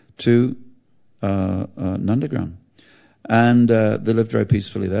 to Nandagram. And they lived very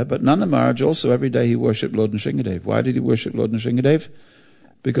peacefully there. But Nanda Maharaj also, every day he worshipped Lord Nrsingadev. Why did he worship Lord Nrsingadev?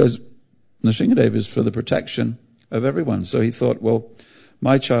 Because Nrsingadev is for the protection of everyone. So he thought, well,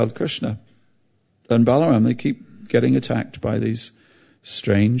 my child Krishna and Balaram, they keep getting attacked by these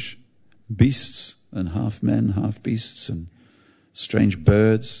strange beasts, and half men, half beasts, and strange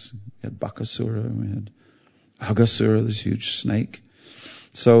birds. We had Bakasura, we had Agasura, this huge snake.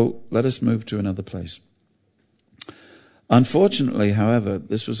 So let us move to another place. Unfortunately, however,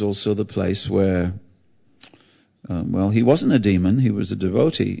 this was also the place where, he wasn't a demon, he was a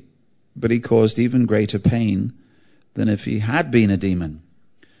devotee, but he caused even greater pain than if he had been a demon.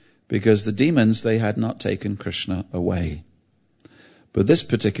 because the demons, they had not taken Krishna away. But this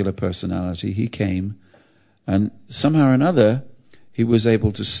particular personality, he came, and somehow or another, he was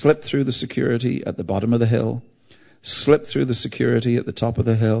able to slip through the security at the bottom of the hill, slip through the security at the top of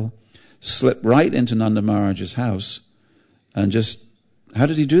the hill, slip right into Nanda Maharaj's house, and just, how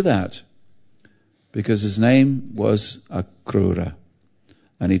did he do that? Because his name was Akrura,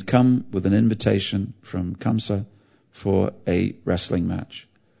 and he'd come with an invitation from Kamsa for a wrestling match.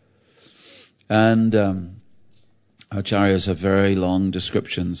 And acharyas have very long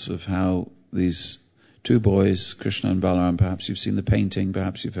descriptions of how these two boys, Krishna and Balaram, perhaps you've seen the painting,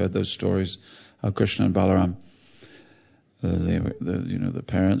 perhaps you've heard those stories, how Krishna and Balaram, the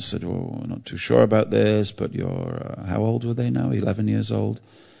parents said, "Oh, we're not too sure about this, but you're, how old were they now? 11 years old.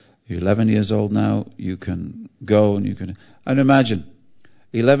 You're 11 years old now, you can go and you can..." And imagine,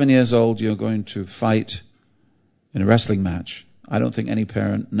 11 years old, you're going to fight in a wrestling match. I don't think any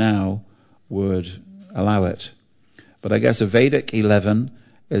parent now would allow it. But I guess a Vedic 11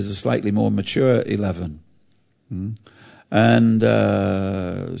 is a slightly more mature 11. And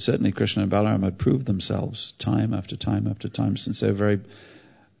certainly Krishna and Balaram had proved themselves time after time after time since their very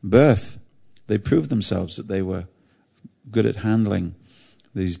birth. They proved themselves that they were good at handling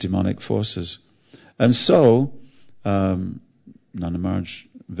these demonic forces. And so Nanda Maharaj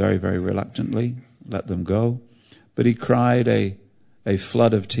very, very reluctantly let them go. But he cried a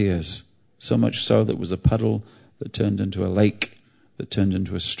flood of tears, so much so that it was a puddle that turned into a lake, that turned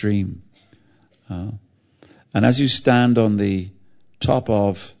into a stream. And as you stand on the top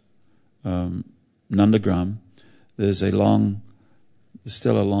of Nandagram, there's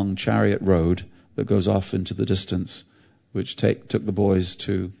still a long chariot road that goes off into the distance, which took the boys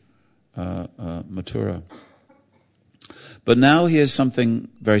to Mathura. But now here's something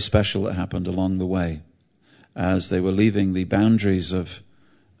very special that happened along the way, as they were leaving the boundaries of,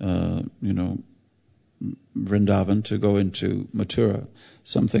 Vrindavan to go into Mathura.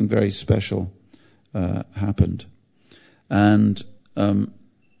 Something very special happened. And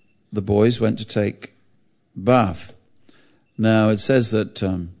the boys went to take bath. Now it says that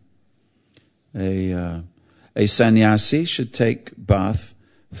a sannyasi should take bath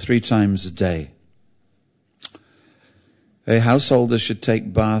 3 times a day. A householder should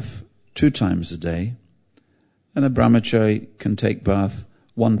take bath 2 times a day. And a brahmachari can take bath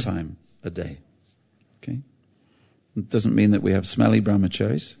 1 time a day. Okay? It doesn't mean that we have smelly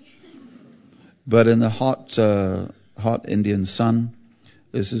brahmacharis. But in the hot Indian sun,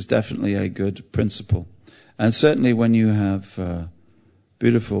 this is definitely a good principle. And certainly when you have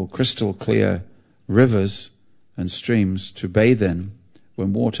beautiful, crystal clear rivers and streams to bathe in,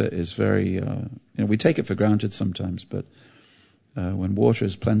 when water is very, we take it for granted sometimes, but when water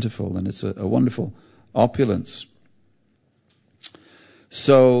is plentiful, then it's a wonderful opulence.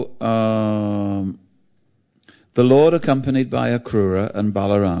 So, the Lord, accompanied by Akrura and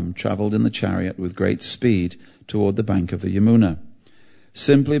Balaram, travelled in the chariot with great speed toward the bank of the Yamuna.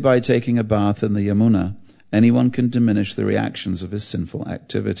 Simply by taking a bath in the Yamuna, anyone can diminish the reactions of his sinful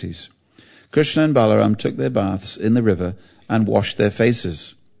activities. Krishna and Balaram took their baths in the river and washed their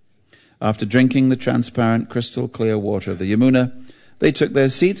faces. After drinking the transparent, crystal clear water of the Yamuna, they took their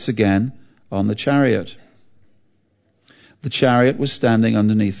seats again on the chariot. The chariot was standing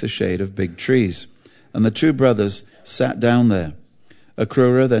underneath the shade of big trees, and the 2 brothers sat down there.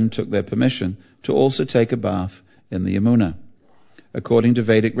 Akrura then took their permission to also take a bath in the Yamuna. According to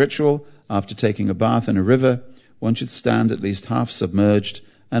Vedic ritual, after taking a bath in a river, one should stand at least half submerged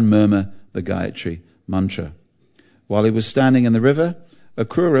and murmur the Gayatri mantra. While he was standing in the river,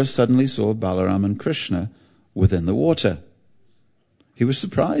 Akrura suddenly saw Balaram and Krishna within the water. He was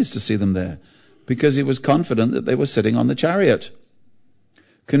surprised to see them there, because he was confident that they were sitting on the chariot.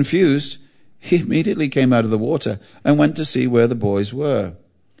 Confused, he immediately came out of the water and went to see where the boys were.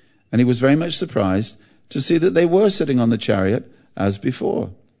 And he was very much surprised to see that they were sitting on the chariot as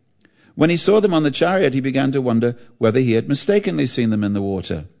before. When he saw them on the chariot, he began to wonder whether he had mistakenly seen them in the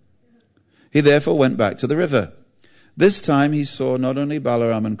water. He therefore went back to the river. This time he saw not only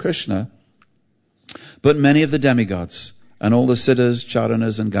Balaram and Krishna, but many of the demigods and all the Siddhas,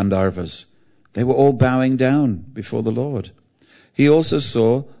 Charanas and Gandharvas. They were all bowing down before the Lord. He also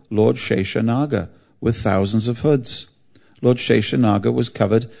saw Lord Sheshanaga with thousands of hoods. Lord Sheshanaga was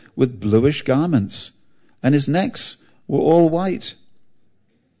covered with bluish garments, and his necks were all white.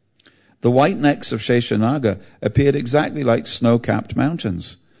 The white necks of Sheshanaga appeared exactly like snow-capped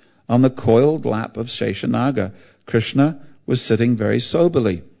mountains. On the coiled lap of Sheshanaga, Krishna was sitting very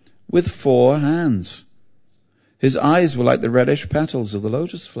soberly, with 4 hands. His eyes were like the reddish petals of the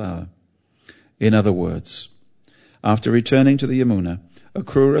lotus flower. In other words, after returning to the Yamuna,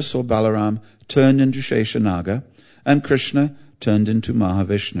 Akrura saw Balaram turned into Sheshanaga, and Krishna turned into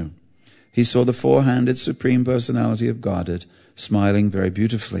Mahavishnu. He saw the four-handed Supreme Personality of Godhead smiling very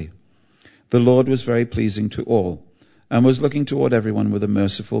beautifully. The Lord was very pleasing to all, and was looking toward everyone with a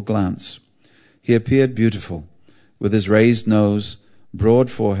merciful glance. He appeared beautiful, with his raised nose,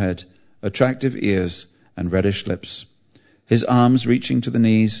 broad forehead, attractive ears, and reddish lips. His arms, reaching to the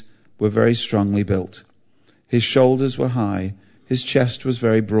knees, were very strongly built. His shoulders were high, his chest was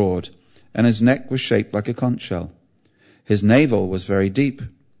very broad, and his neck was shaped like a conch shell. His navel was very deep,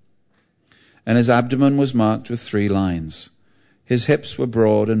 and his abdomen was marked with 3 lines. His hips were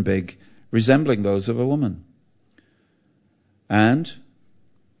broad and big, resembling those of a woman. And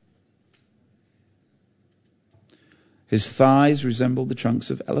his thighs resembled the trunks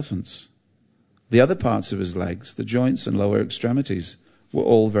of elephants. The other parts of his legs, the joints and lower extremities, were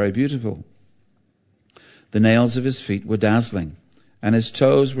all very beautiful. The nails of his feet were dazzling, and his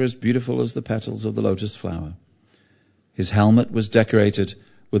toes were as beautiful as the petals of the lotus flower. His helmet was decorated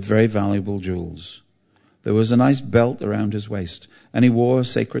with very valuable jewels. There was a nice belt around his waist, and he wore a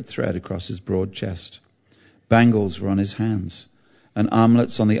sacred thread across his broad chest. Bangles were on his hands, and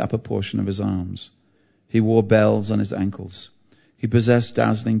armlets on the upper portion of his arms. He wore bells on his ankles. He possessed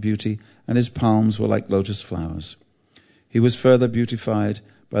dazzling beauty, and his palms were like lotus flowers. He was further beautified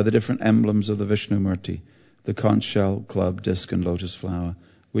by the different emblems of the Vishnu Murti, the conch shell, club, disc, and lotus flower,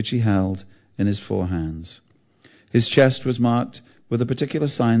 which he held in his 4 hands. His chest was marked with the particular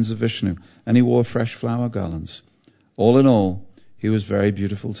signs of Vishnu, and he wore fresh flower garlands. All in all, he was very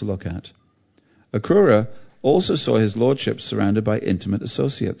beautiful to look at. Akrura also saw his lordship surrounded by intimate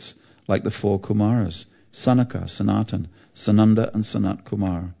associates, like the 4 Kumaras, Sanaka, Sanatan, Sananda, and Sanat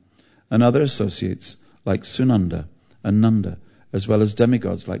Kumar, and other associates like Sunanda and Nanda, as well as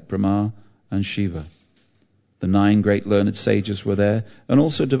demigods like Brahma and Shiva. The 9 great learned sages were there, and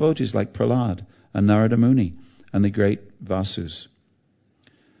also devotees like Prahlad and Narada Muni and the great Vasus.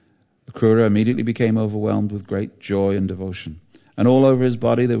 Akrura immediately became overwhelmed with great joy and devotion, and all over his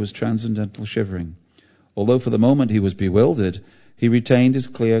body there was transcendental shivering. Although for the moment he was bewildered, he retained his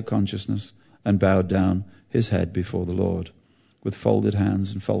clear consciousness and bowed down his head before the Lord. With folded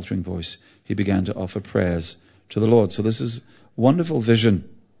hands and faltering voice, he began to offer prayers to the Lord. So this is a wonderful vision.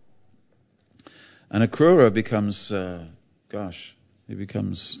 And Akrura becomes,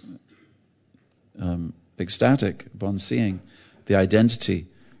 ecstatic upon seeing the identity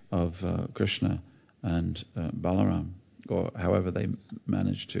of Krishna and Balaram, or however they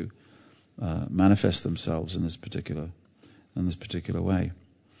manage to manifest themselves in this particular way.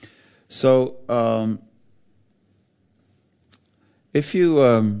 So, if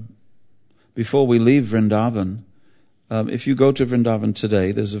you before we leave Vrindavan, if you go to Vrindavan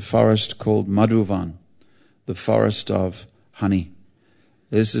today, there's a forest called Madhuvan, the forest of honey.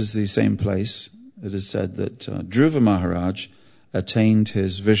 This is the same place. It is said that Dhruva Maharaj attained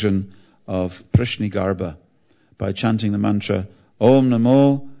his vision of Prishnigarbha by chanting the mantra Om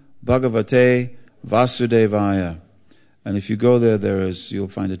Namo Bhagavate Vasudevaya. And if you go there, you'll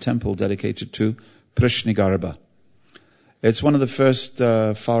find a temple dedicated to Prishnigarbha. It's one of the first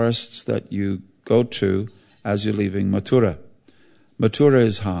forests that you go to as you're leaving Mathura. Mathura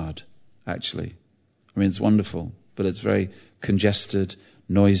is hard, actually. I mean, it's wonderful, but it's very congested,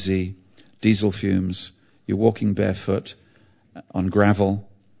 noisy, diesel fumes. You're walking barefoot on gravel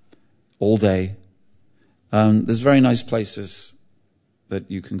all day. There's very nice places that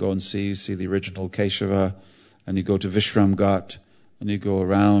you can go and see. You see the original Keshava, and you go to Vishram Ghat, and you go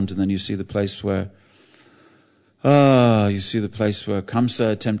around, and then you see the place where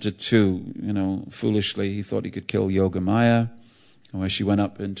Kamsa attempted to, foolishly, he thought he could kill Yogamaya, and where she went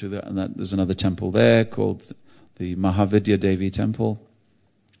up into there's another temple there called the Mahavidya Devi Temple.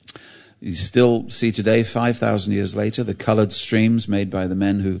 You still see today, 5,000 years later, the colored streams made by the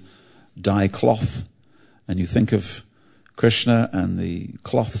men who dye cloth. And you think of Krishna and the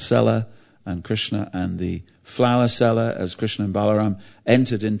cloth seller and Krishna and the flower seller as Krishna and Balaram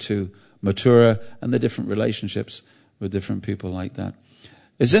entered into Mathura and the different relationships with different people like that.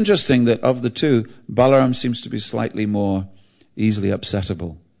 It's interesting that of the two, Balaram seems to be slightly more easily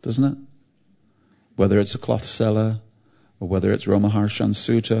upsettable, doesn't it? Whether it's a cloth seller or whether it's Romaharshan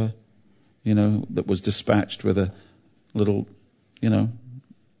Sutta, that was dispatched with a little,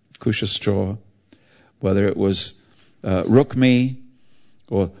 kusha straw. Whether it was Rukmi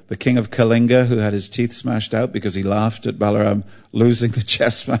or the king of Kalinga who had his teeth smashed out because he laughed at Balaram losing the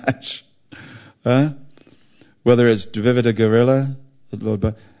chess match. Whether it's Dvivida Gorilla,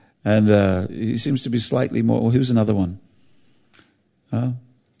 and he seems to be slightly more, who's another one?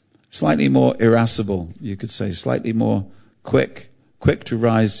 Slightly more irascible, you could say, slightly more quick, quick to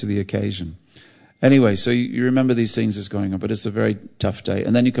rise to the occasion. Anyway, so you remember these things as going on, but it's a very tough day.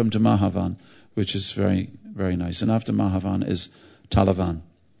 And then you come to Mahavan, which is very, very nice. And after Mahavan is Talavan.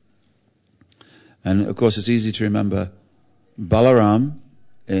 And of course, it's easy to remember Balaram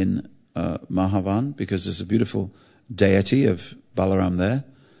in Mahavan, because there's a beautiful deity of Balaram there.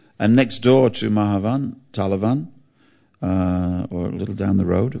 And next door to Mahavan, Talavan, or a little down the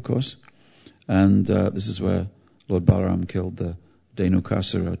road, of course. And this is where Lord Balaram killed the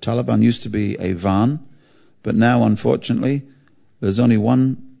Dhenukasura. Talavan used to be a van, but now, unfortunately, there's only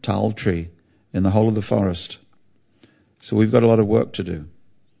one tal tree in the whole of the forest. So we've got a lot of work to do.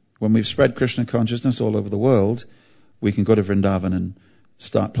 When we've spread Krishna consciousness all over the world, we can go to Vrindavan and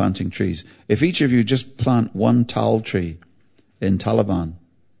start planting trees. If each of you just plant one tal tree in Talavan,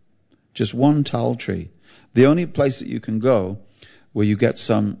 just one tal tree, the only place that you can go where you get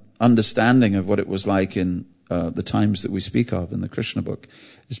some understanding of what it was like in the times that we speak of in the Krishna book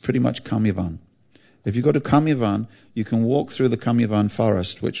is pretty much Kamyavan. If you go to Kamyavan, you can walk through the Kamyavan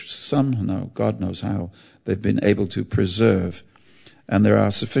forest, which somehow, God knows how, they've been able to preserve. And there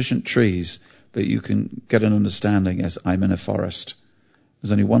are sufficient trees that you can get an understanding as I'm in a forest.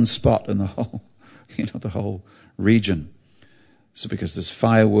 There's only one spot in the whole, the whole region. So because there's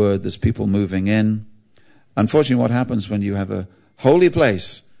firewood, there's people moving in. Unfortunately, what happens when you have a holy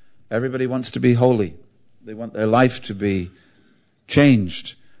place, everybody wants to be holy. They want their life to be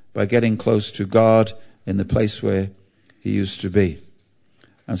changed by getting close to God in the place where He used to be.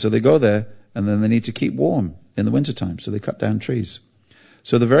 And so they go there, and then they need to keep warm in the wintertime, so they cut down trees.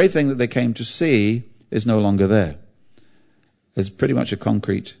 So the very thing that they came to see is no longer there. It's pretty much a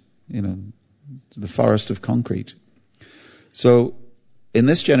concrete, the forest of concrete. So in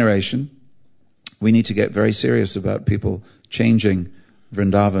this generation, we need to get very serious about people changing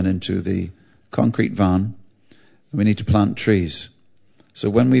Vrindavan into the concrete van. We need to plant trees. So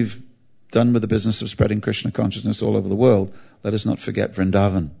when we've done with the business of spreading Krishna consciousness all over the world, let us not forget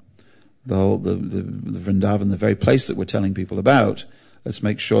Vrindavan. The Vrindavan, the very place that we're telling people about, let's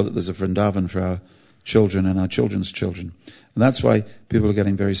make sure that there's a Vrindavan for our children and our children's children. And that's why people are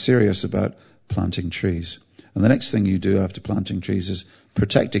getting very serious about planting trees. And the next thing you do after planting trees is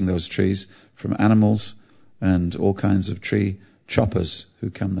protecting those trees from animals and all kinds of tree choppers who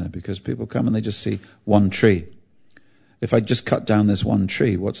come there, because people come and they just see one tree. If I just cut down this one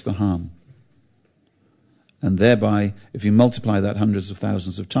tree, what's the harm? And thereby, if you multiply that hundreds of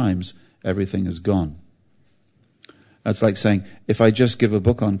thousands of times, everything is gone. That's like saying, if I just give a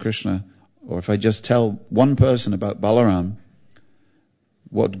book on Krishna, or if I just tell one person about Balaram,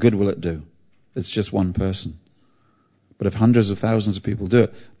 what good will it do? It's just one person. But if hundreds of thousands of people do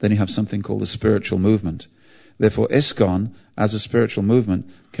it, then you have something called a spiritual movement. Therefore, ISKCON, as a spiritual movement,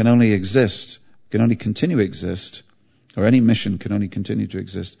 can only exist, can only continue to exist, or any mission can only continue to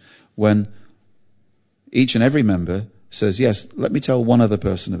exist, when each and every member says, yes, let me tell one other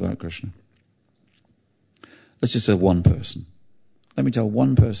person about Krishna. Let's just say one person. Let me tell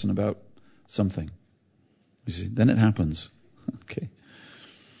one person about something. You see, then it happens. Okay.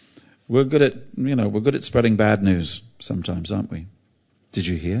 We're good at spreading bad news sometimes, aren't we? Did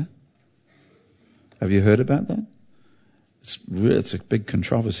you hear? Have you heard about that? It's a big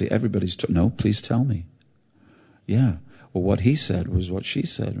controversy. Everybody's no, please tell me. Yeah. Well, what he said was what she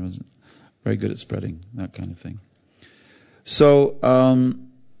said. Wasn't very good at spreading that kind of thing. So,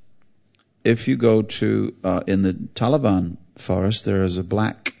 if you go to in the Talavan forest, there is a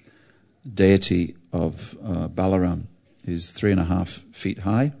black deity of Balaram. He's 3.5 feet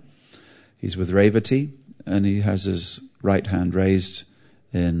high. He's with Revati, and he has his right hand raised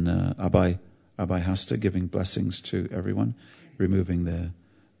in Abhay Hasta, giving blessings to everyone, removing their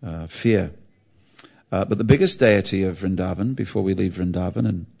fear. But the biggest deity of Vrindavan, before we leave Vrindavan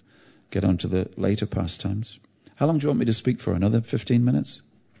and get on to the later pastimes. How long do you want me to speak for? Another 15 minutes?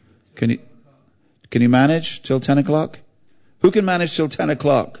 Can you manage till 10 o'clock? Who can manage till 10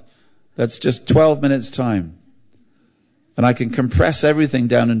 o'clock? That's just 12 minutes time. And I can compress everything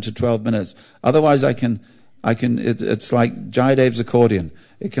down into 12 minutes. Otherwise it's like Jayadev's accordion.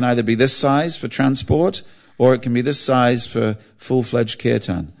 It can either be this size for transport, or it can be this size for full-fledged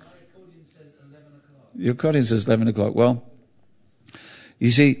kirtan. My accordion says 11 o'clock. Your accordion says 11 o'clock. Well,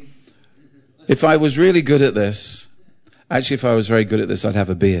 you see, if I was really good at this, actually if I was very good at this, I'd have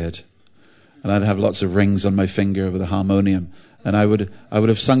a beard. And I'd have lots of rings on my finger with a harmonium. And I would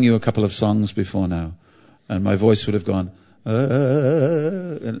have sung you a couple of songs before now. And my voice would have gone,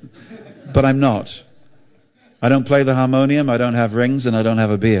 but I'm not. I don't play the harmonium, I don't have rings, and I don't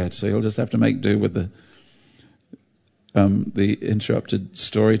have a beard. So you'll just have to make do with the interrupted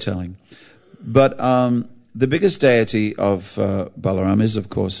storytelling. But the biggest deity of Balaram is, of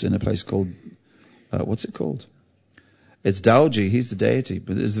course, in a place called, what's it called? It's Dauji. He's the deity.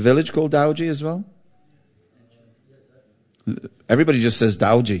 But is the village called Dauji as well? Everybody just says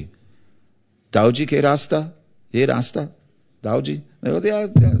Dauji. Dauji ke rasta? Ye rasta? Dauji? They go, yeah,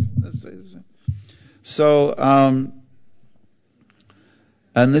 that's right. So,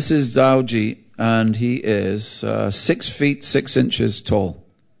 and this is Dauji, and he is 6 feet 6 inches tall.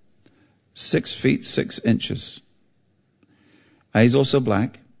 6 feet 6 inches. And he's also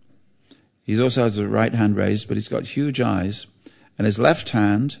black. He also has the right hand raised, but he's got huge eyes. And his left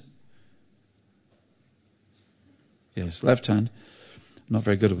hand, left hand, not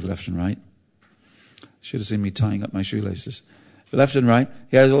very good with left and right. Should have seen me tying up my shoelaces. Left and right.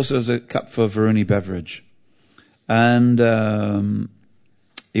 He also has a cup for Varuni beverage. And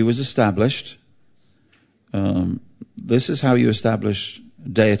he was established. This is how you establish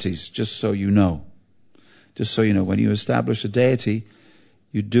deities, just so you know. Just so you know, when you establish a deity,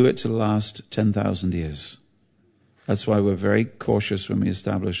 you do it to last 10,000 years. That's why we're very cautious when we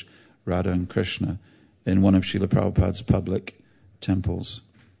establish Radha and Krishna in one of Srila Prabhupada's public temples.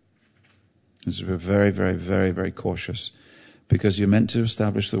 We're very, very, very, very cautious, because you're meant to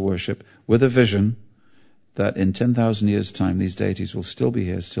establish the worship with a vision that in 10,000 years' time, these deities will still be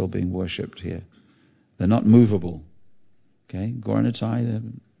here, still being worshipped here. They're not movable. Okay? Gauranatai,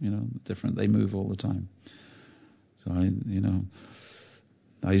 they're, different. They move all the time. So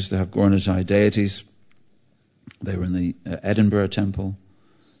I used to have Gauranatai deities. They were in the Edinburgh temple.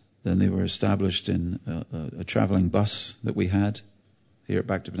 Then they were established in a traveling bus that we had here at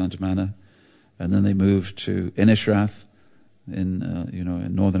Bhaktivedanta Manor. And then they moved to Inishrath in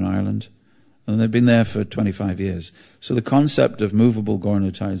Northern Ireland. And they've been there for 25 years. So the concept of movable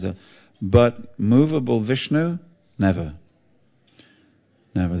Gauranatai is there. But movable Vishnu, never.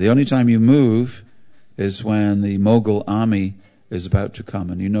 Never. The only time you move is when the Mughal army is about to come.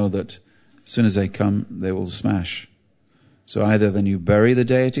 And you know that as soon as they come, they will smash. So either then you bury the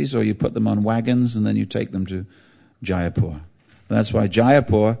deities or you put them on wagons and then you take them to Jaipur. And that's why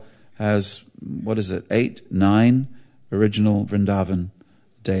Jaipur has, 8, 9 original Vrindavan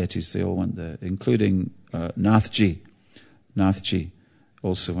deities. They all went there, including Nathji. Nathji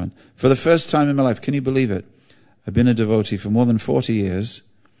also went. For the first time in my life, can you believe it? I've been a devotee for more than 40 years.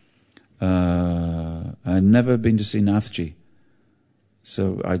 I've never been to see Nathji.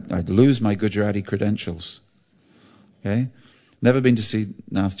 So I'd lose my Gujarati credentials. Okay? Never been to see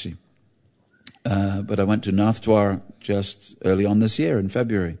Nathji. But I went to Nathdwar just early on this year in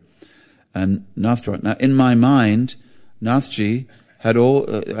February. And Nathdwar. Now, in my mind, Nathji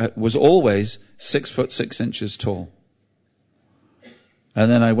was always 6 foot 6 inches tall. And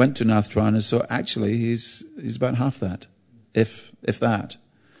then I went to Nathdwar and so actually he's about half that, if that.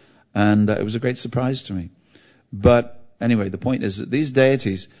 And it was a great surprise to me. But anyway, the point is that these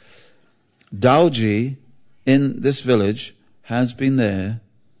deities, Dauji in this village has been there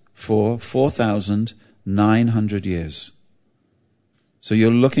for 4,900 years. So you're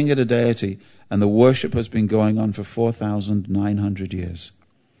looking at a deity and the worship has been going on for 4,900 years.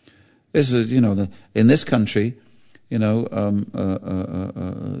 This is, in this country, the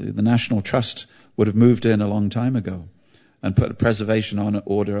National Trust would have moved in a long time ago and put a preservation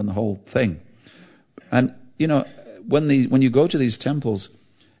order on the whole thing. And, when you go to these temples,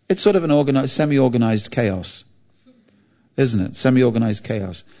 it's sort of an semi-organized chaos, isn't it? Semi-organized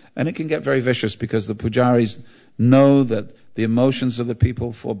chaos. And it can get very vicious because the pujaris know that the emotions of the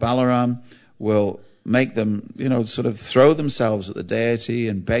people for Balaram will make them, sort of throw themselves at the deity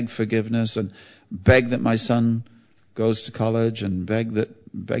and beg forgiveness and beg that my son goes to college and beg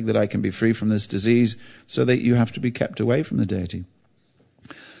that I can be free from this disease, so that you have to be kept away from the deity.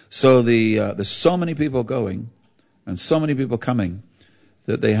 So there's so many people going and so many people coming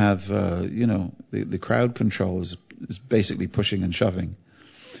that they have, the crowd control is basically pushing and shoving.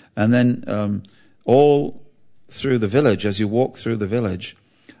 And then all through the village, as you walk through the village,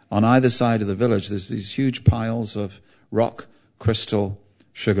 on either side of the village, there's these huge piles of rock crystal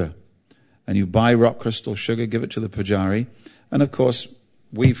sugar. And you buy rock crystal sugar, give it to the pujari. And of course,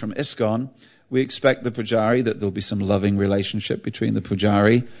 we from ISKCON, we expect the pujari that there'll be some loving relationship between the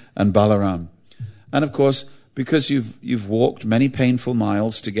pujari and Balaram. And of course, because you've walked many painful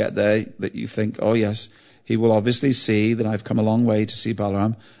miles to get there, that you think, oh yes, he will obviously see that I've come a long way to see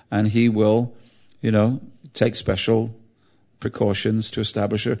Balaram, and he will, take special precautions to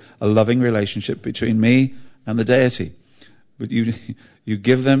establish a loving relationship between me and the deity. But you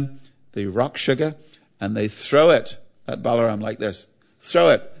give them the rock sugar, and they throw it at Balaram like this. Throw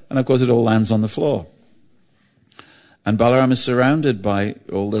it. And of course it all lands on the floor. And Balaram is surrounded by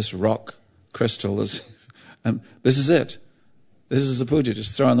all this rock crystal. And this is it. This is the puja.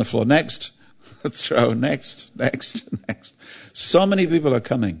 Just throw on the floor. Next. Throw. Next. So many people are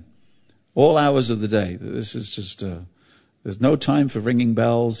coming. All hours of the day. This is just, there's no time for ringing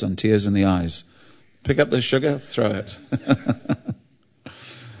bells and tears in the eyes. Pick up the sugar, throw it.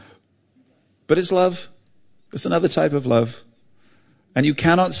 But it's love. It's another type of love. And you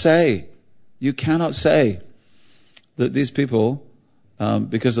cannot say that these people,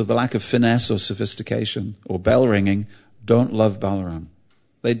 because of the lack of finesse or sophistication or bell ringing, don't love Balaram.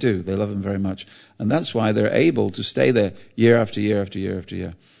 They do. They love him very much. And that's why they're able to stay there year after year after year after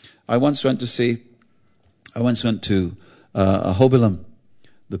year. I once went to Ahobilam,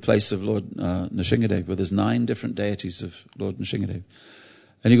 the place of Lord Nrsingadev, where there's 9 different deities of Lord Nrsingadev.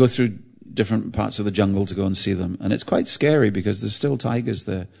 And you go through different parts of the jungle to go and see them. And it's quite scary because there's still tigers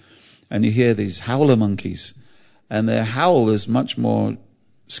there. And you hear these howler monkeys. And their howl is much more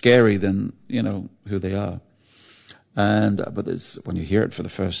scary than, who they are. And but when you hear it for the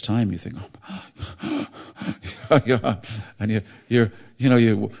first time, you think, and you're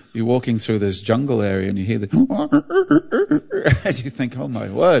walking through this jungle area, and you hear the, and you think, oh my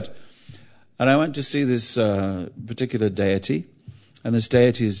word! And I went to see this particular deity, and this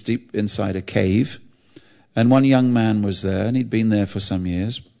deity is deep inside a cave, and one young man was there, and he'd been there for some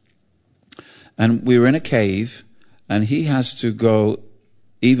years, and we were in a cave, and he has to go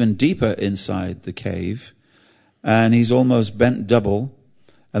even deeper inside the cave. And he's almost bent double.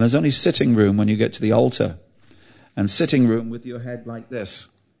 And there's only sitting room when you get to the altar. And sitting room with your head like this.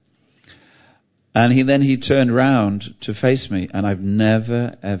 And he turned round to face me. And I've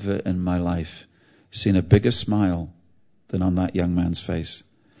never, ever in my life seen a bigger smile than on that young man's face.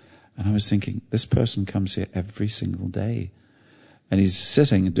 And I was thinking, this person comes here every single day. And he's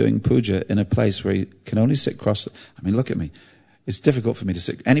sitting and doing puja in a place where he can only sit cross. I mean, look at me. It's difficult for me to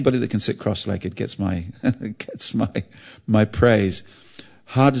sit. Anybody that can sit cross-legged gets my praise.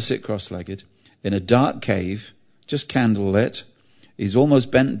 Hard to sit cross-legged in a dark cave, just candle lit. He's almost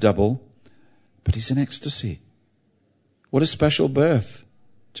bent double, but he's in ecstasy. What a special birth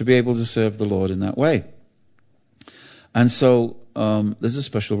to be able to serve the Lord in that way. And so there's a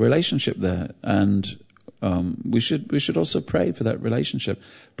special relationship there, and we should also pray for that relationship.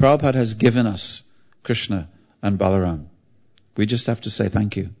 Prabhupada has given us Krishna and Balaram. We just have to say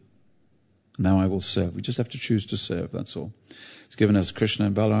thank you. Now I will serve. We just have to choose to serve, that's all. He's given us Krishna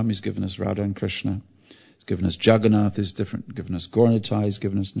and Balaram. He's given us Radha and Krishna. He's given us Jagannath. He's given us Gauranatai. He's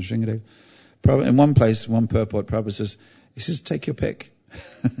given us Nrsingadev. In one place, one purport, Prabhupada says, take your pick.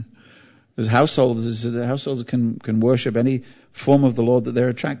 There's households can worship any form of the Lord that they're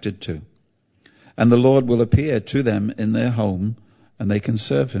attracted to. And the Lord will appear to them in their home, and they can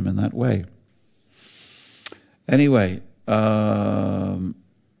serve him in that way. Anyway, and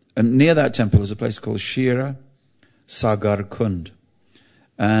near that temple is a place called Shira Sagar Kund.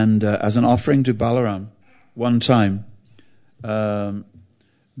 And as an offering to Balaram, one time, the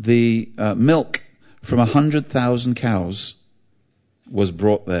milk from 100,000 cows was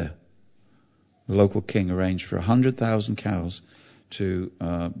brought there. The local king arranged for 100,000 cows to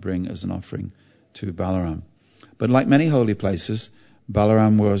bring as an offering to Balaram. But like many holy places,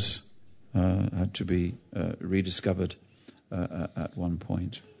 Balaram had to be rediscovered at one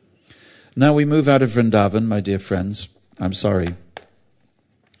point. Now we move out of Vrindavan, my dear friends. I'm sorry.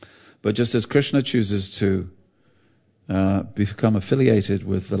 But just as Krishna chooses to become affiliated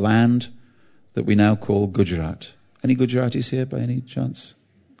with the land that we now call Gujarat. Any Gujaratis here by any chance?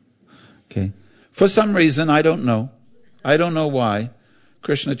 Okay. For some reason, I don't know why,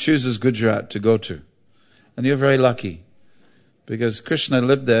 Krishna chooses Gujarat to go to. And you're very lucky. Because Krishna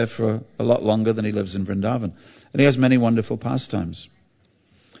lived there for a lot longer than he lives in Vrindavan. And he has many wonderful pastimes.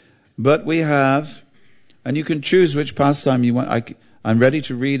 But we have, and you can choose which pastime you want. I'm ready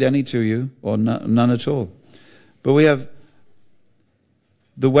to read any to you, or none at all. But we have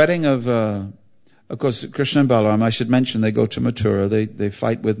the wedding of course, Krishna and Balaram. I should mention they go to Mathura. They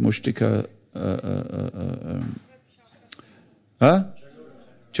fight with Mushtika.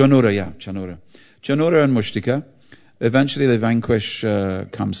 Chanura. Chanura and Mushtika. Eventually they vanquish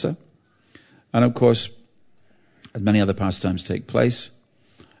Kamsa. And of course, many other pastimes take place.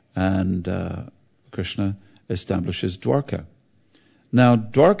 And Krishna establishes Dwarka. Now,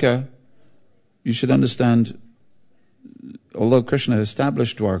 Dwarka, you should understand, although Krishna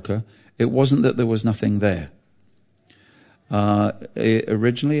established Dwarka, it wasn't that there was nothing there.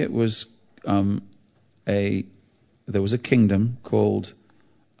 Originally it was there was a kingdom called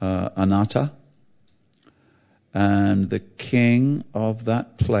Anata. And the king of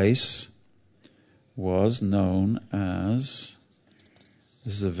that place was known as,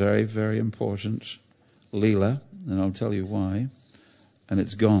 this is a very, very important Leela, and I'll tell you why, and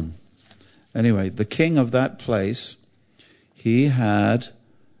it's gone. Anyway, the king of that place, he had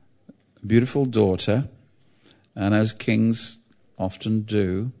a beautiful daughter, and as kings often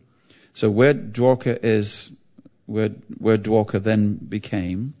do, so where Dwarka is, where Dwarka then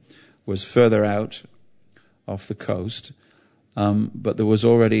became, was further out off the coast, but there was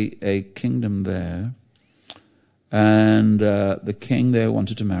already a kingdom there, and the king there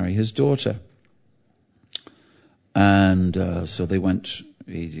wanted to marry his daughter. And so they went,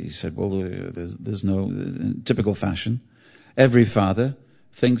 he said, well, there's no, in typical fashion, every father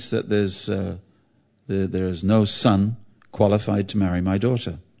thinks that there's no son qualified to marry my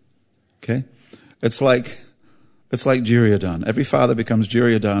daughter. Okay? It's like Duryodhana. Every father becomes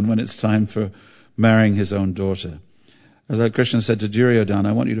Duryodhana when it's time for marrying his own daughter. As like Krishna said to Duryodhana,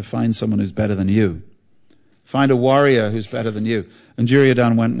 I want you to find someone who's better than you. Find a warrior who's better than you. And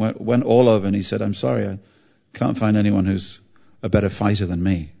Duryodhana went all over and he said, I'm sorry, I can't find anyone who's a better fighter than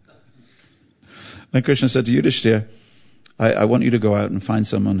me. Then Krishna said to Yudhishthira, I want you to go out and find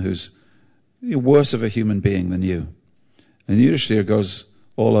someone who's worse of a human being than you. And Yudhishthira goes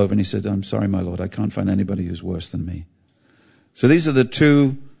all over and he said, I'm sorry, my lord, I can't find anybody who's worse than me. So these are the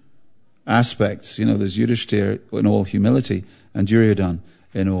two aspects. There's Yudhishthira in all humility and Duryodhana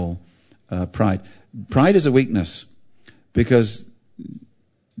in all pride. Pride is a weakness because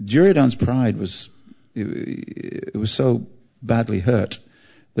Duryodhana's pride was so badly hurt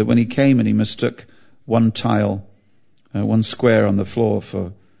that when he came and he mistook one tile, one square on the floor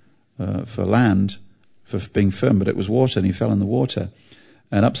for land, for being firm, but it was water, and he fell in the water.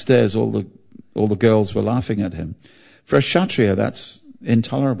 And upstairs, all the girls were laughing at him. For a Kshatriya, that's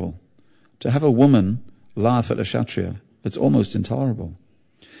intolerable. To have a woman laugh at a Kshatriya, it's almost intolerable.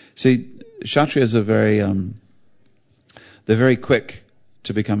 See, Kshatriyas are they're very quick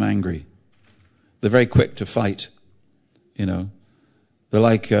to become angry. They're very quick to fight. They're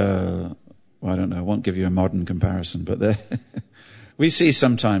like, I don't know, I won't give you a modern comparison, but we see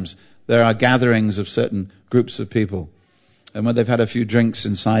sometimes there are gatherings of certain groups of people, and when they've had a few drinks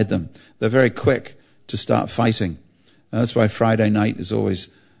inside them, they're very quick to start fighting. And that's why Friday night is always,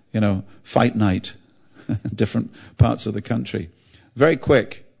 fight night, different parts of the country. Very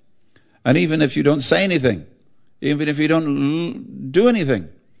quick. And even if you don't say anything, even if you don't do anything,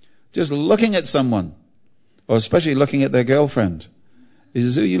 just looking at someone, or especially looking at their girlfriend, he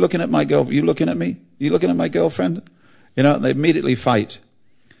says, are you looking at my girlfriend? You looking at me? You looking at my girlfriend? They immediately fight.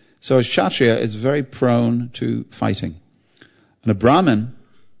 So a Kshatriya is very prone to fighting. And a Brahmin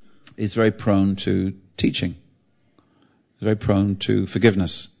is very prone to teaching. Very prone to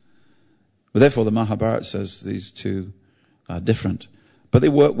forgiveness. But therefore the Mahabharata says these two are different. But they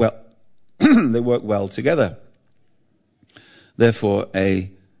work well. They work well together. Therefore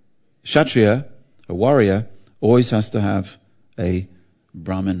a Kshatriya, a warrior, always has to have a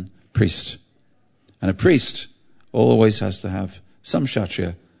Brahmin priest. And a priest always has to have some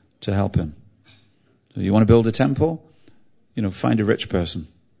Kshatriya to help him. So you want to build a temple? Find a rich person.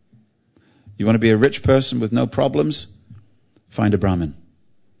 You want to be a rich person with no problems? Find a Brahmin.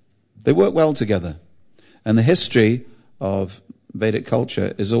 They work well together. And the history of Vedic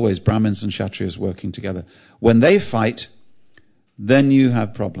culture is always Brahmins and Kshatriyas working together. When they fight, then you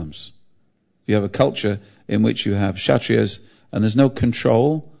have problems. You have a culture in which you have Kshatriyas and there's no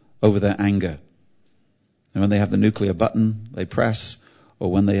control over their anger. And when they have the nuclear button, they press,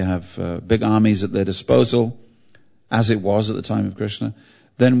 or when they have big armies at their disposal, as it was at the time of Krishna,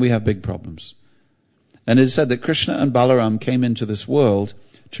 then we have big problems. And it is said that Krishna and Balaram came into this world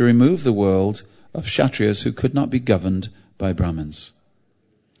to remove the world of Kshatriyas who could not be governed by Brahmins.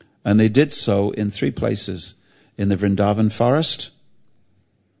 And they did so in 3 places. In the Vrindavan forest,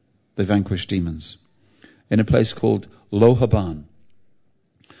 they vanquished demons. In a place called Lohaban.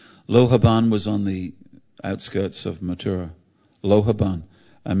 Lohaban was on the outskirts of Mathura. Lohaban.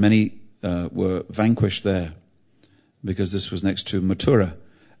 And many were vanquished there because this was next to Mathura.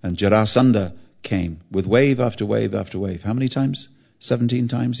 And Jarasandha came with wave after wave after wave. How many times? 17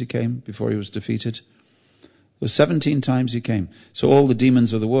 times he came before he was defeated. It was 17 times he came. So all the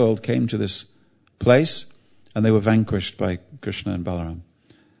demons of the world came to this place and they were vanquished by Krishna and Balaram.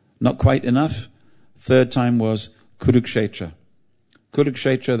 Not quite enough. 3rd time was Kurukshetra.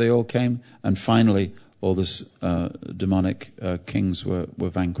 Kurukshetra, they all came, and finally all this demonic kings were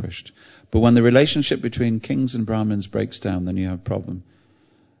vanquished. But when the relationship between kings and Brahmins breaks down, then you have a problem.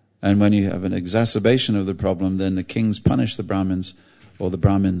 And when you have an exacerbation of the problem, then the kings punish the Brahmins, or the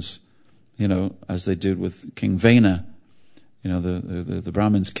Brahmins, as they did with King Vena. The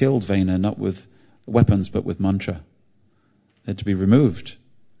Brahmins killed Vena not with weapons but with mantra. They had to be removed.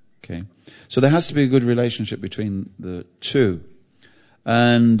 Okay, so there has to be a good relationship between the two,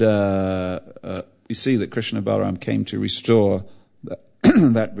 and we see that Krishna and Balaram came to restore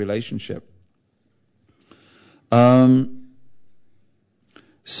that relationship.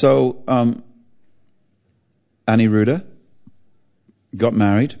 So Aniruddha got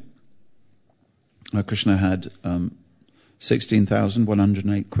married. Krishna had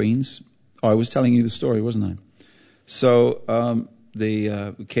 16,108 queens. Oh, I was telling you the story, wasn't I? So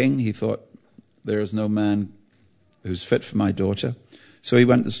the king, he thought, there is no man who's fit for my daughter. So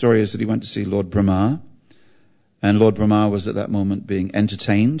the story is that he went to see Lord Brahma, and Lord Brahma was at that moment being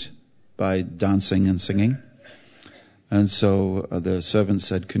entertained by dancing and singing. And so the servant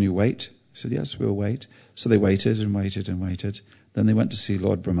said, "Can you wait?" He said, "Yes, we'll wait." So they waited and waited and waited. Then they went to see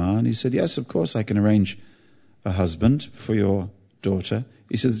Lord Brahma, and he said, "Yes, of course, I can arrange a husband for your daughter."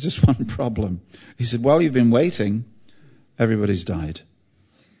 He said, "There's just one problem." He said, "While you've been waiting, everybody's died.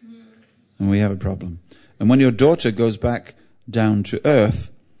 And we have a problem. And when your daughter goes back down to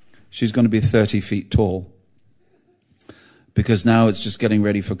earth, she's going to be 30 feet tall. Because now it's just getting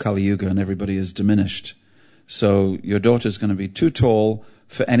ready for Kali Yuga and everybody is diminished. So your daughter's going to be too tall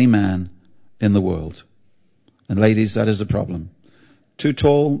for any man in the world. And ladies, that is a problem. Too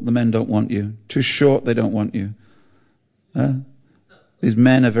tall, the men don't want you. Too short, they don't want you. These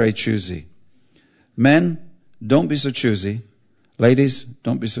men are very choosy. Men, don't be so choosy. Ladies,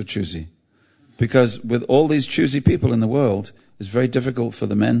 don't be so choosy. Because with all these choosy people in the world, it's very difficult for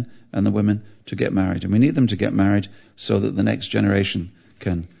the men and the women to get married. And we need them to get married so that the next generation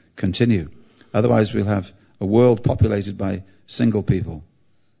can continue. Otherwise, we'll have a world populated by single people.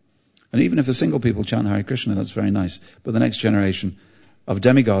 And even if the single people chant Hare Krishna, that's very nice. But the next generation of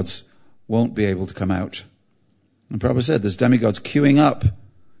demigods won't be able to come out. And Prabhupada said there's demigods queuing up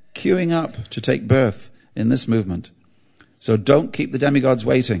to take birth in this movement. So don't keep the demigods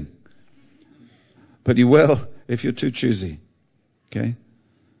waiting. But you will if you're too choosy. Okay?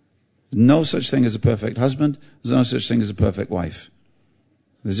 No such thing as a perfect husband. There's no such thing as a perfect wife.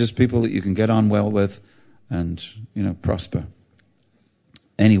 There's just people that you can get on well with and, prosper.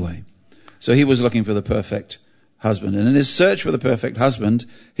 Anyway, so he was looking for the perfect husband. And in his search for the perfect husband,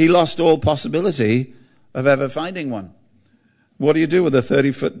 he lost all possibility of ever finding one. What do you do with a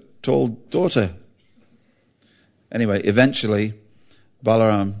 30-foot tall daughter? Anyway, eventually,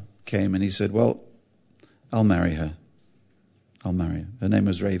 Balaram came and he said, well, I'll marry her. I'll marry her. Her name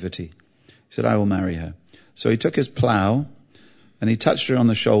was Revati. He said, I will marry her. So he took his plow and he touched her on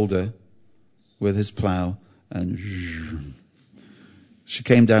the shoulder with his plow and she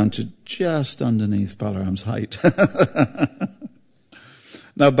came down to just underneath Balaram's height.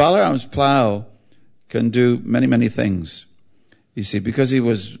 Now, Balaram's plow can do many, many things. You see, because he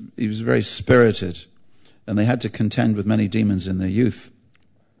was very spirited and they had to contend with many demons in their youth.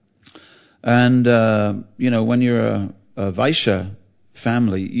 And, when you're a Vaishya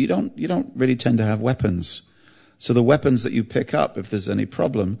family, you don't really tend to have weapons. So the weapons that you pick up, if there's any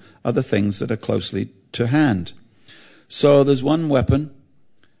problem, are the things that are closely to hand. So there's one weapon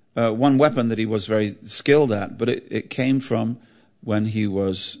that he was very skilled at, but it came from when he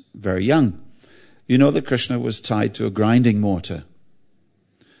was very young. You know that Krishna was tied to a grinding mortar.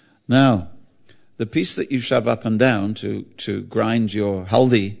 Now, the piece that you shove up and down to grind your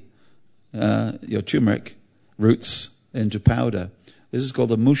haldi, your turmeric roots into powder, this is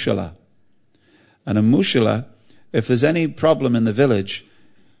called a mushala. And a mushala, if there's any problem in the village,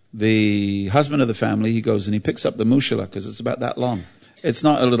 the husband of the family, he goes and he picks up the mushala because it's about that long. It's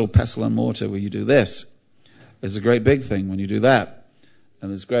not a little pestle and mortar where you do this. It's a great big thing when you do that.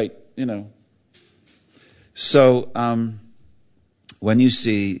 And it's great, So, when you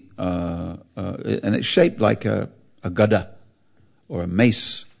see, and it's shaped like a gada or a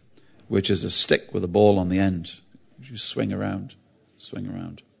mace, which is a stick with a ball on the end. You swing around.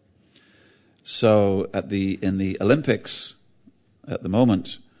 So in the Olympics at the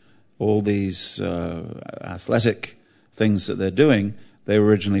moment, all these athletic things that they're doing, they were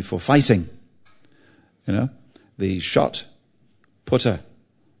originally for fighting. The shot putter,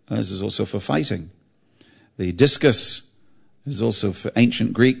 this is also for fighting. The discus is also for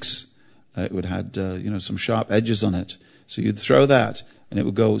ancient Greeks. It would have some sharp edges on it. So you'd throw that and it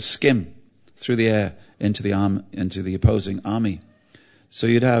would go skim through the air into the opposing army. So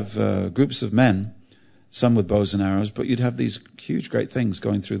you'd have groups of men, some with bows and arrows, but you'd have these huge, great things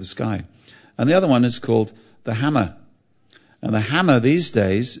going through the sky. And the other one is called the hammer. And the hammer these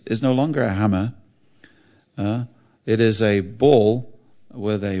days is no longer a hammer. It is a ball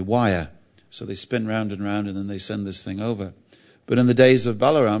with a wire. So they spin round and round and then they send this thing over. But in the days of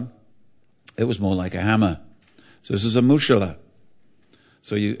Balaram, it was more like a hammer. So this is a mushala.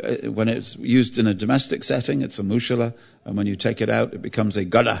 So when it's used in a domestic setting, it's a mushala, and when you take it out, it becomes a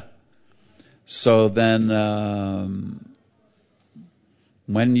gada. So then,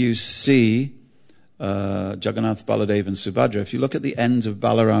 when you see Jagannath, Baladev, and Subhadra, if you look at the ends of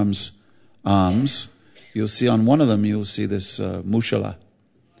Balaram's arms, you'll see on one of them, you'll see this mushala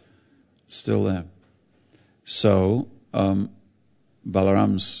still there. So,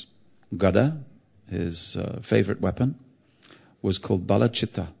 Balaram's gada, his favorite weapon, was called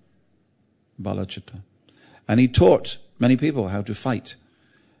Balachitta. Balachitta. And he taught many people how to fight.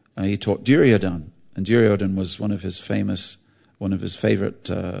 He taught Duryodhana, and Duryodhana was one of his favorite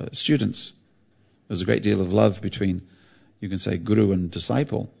students. There was a great deal of love between, you can say, guru and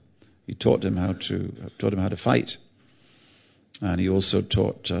disciple. He taught him how to fight. And he also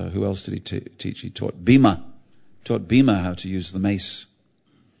taught, who else did he teach? He taught Bhima. Taught Bhima how to use the mace.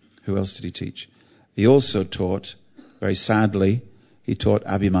 Who else did he teach? He also taught, very sadly, he taught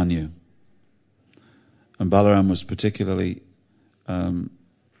Abhimanyu. And Balaram was particularly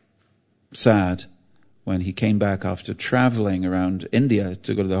sad when he came back after traveling around India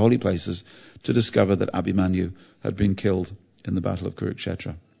to go to the holy places to discover that Abhimanyu had been killed in the Battle of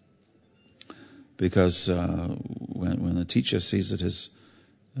Kurukshetra. Because when the teacher sees that his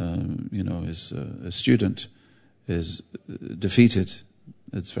student is defeated,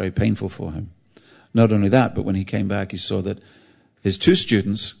 it's very painful for him. Not only that, but when he came back, he saw that his two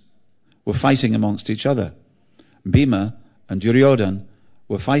students were fighting amongst each other. Bhima and Duryodhana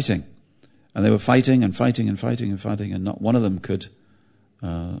were fighting. And they were fighting and fighting and fighting and fighting, and not one of them could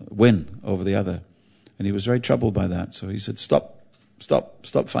win over the other. And he was very troubled by that. So he said, stop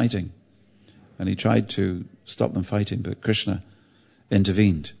fighting. And he tried to stop them fighting, but Krishna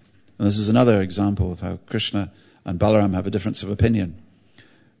intervened. And this is another example of how Krishna and Balaram have a difference of opinion.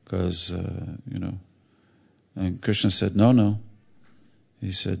 Because, and Krishna said, no.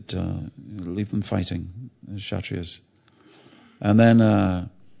 He said, leave them fighting, the Kshatriyas. And then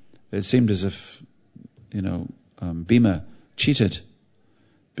it seemed as if, Bhima cheated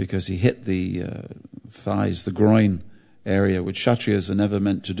because he hit the thighs, the groin area, which Kshatriyas are never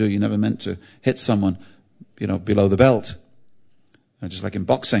meant to do. You're never meant to hit someone, below the belt. Just like in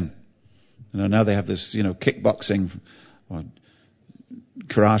boxing. Now they have this, kickboxing, or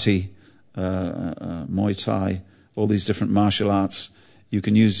karate, Muay Thai, all these different martial arts. You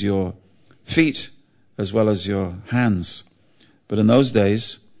can use your feet as well as your hands. But in those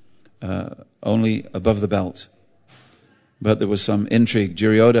days, only above the belt. But there was some intrigue.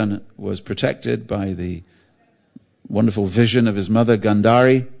 Duryodhana was protected by the wonderful vision of his mother,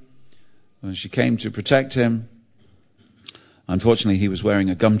 Gandhari. When she came to protect him, unfortunately he was wearing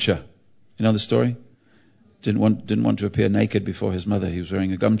a gamcha. You know the story? Didn't want to appear naked before his mother. He was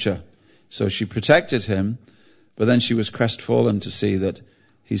wearing a gamcha. So she protected him, but then she was crestfallen to see that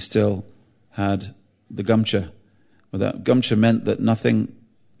he still had the gamcha. Well, that gamcha meant that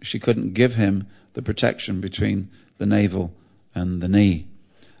she couldn't give him the protection between the navel and the knee.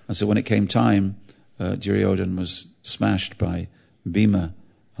 And so when it came time, Duryodhana was smashed by Bhima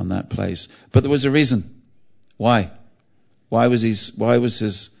on that place. But there was a reason. Why? Why was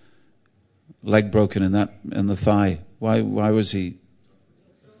his leg broken in the thigh? Why was he?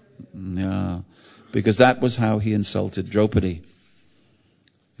 Yeah, because that was how he insulted Draupadi.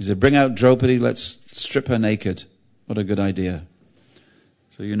 He said, "Bring out Draupadi, let's strip her naked." What a good idea.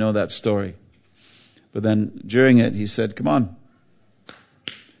 So you know that story. But then during it, he said, come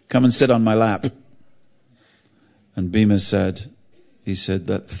and sit on my lap. And Bhima said,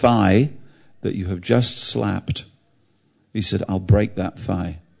 that thigh that you have just slapped, he said, I'll break that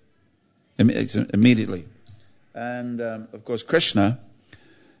thigh. Immediately. And of course Krishna,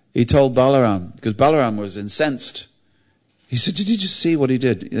 he told Balaram, because Balaram was incensed. He said, did you just see what he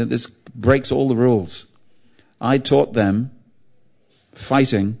did? This breaks all the rules. I taught them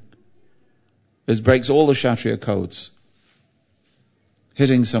fighting. This breaks all the Kshatriya codes.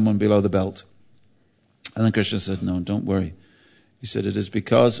 Hitting someone below the belt. And then Krishna said, no, don't worry. He said, it is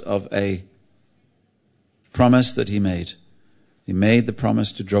because of a promise that he made. He made the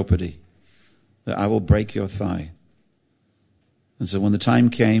promise to Draupadi that I will break your thigh. And so when the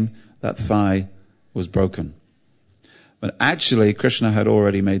time came, that thigh was broken. But actually, Krishna had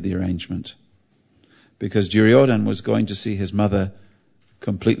already made the arrangement. Because Duryodhana was going to see his mother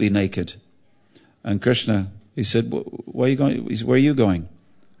completely naked. And Krishna, he said, where are you going? He said, where are you going?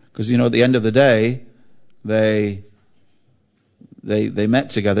 Because, at the end of the day, they met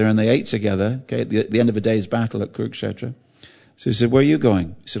together and they ate together, okay, at the end of a day's battle at Kurukshetra. So he said, where are you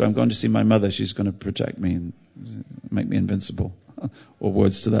going? He said, I'm going to see my mother. She's going to protect me and make me invincible. Or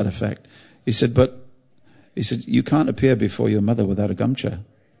words to that effect. He said, but He said, you can't appear before your mother without a gamcha.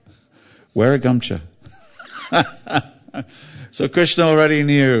 Wear a gamcha. So Krishna already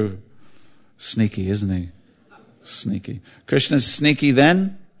knew. Sneaky, isn't he? Sneaky. Krishna's sneaky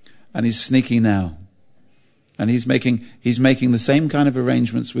then, and he's sneaky now. And he's making the same kind of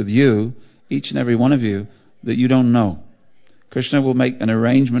arrangements with you, each and every one of you, that you don't know. Krishna will make an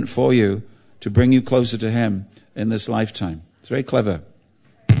arrangement for you to bring you closer to him in this lifetime. It's very clever.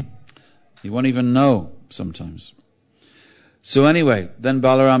 You won't even know sometimes. So anyway, then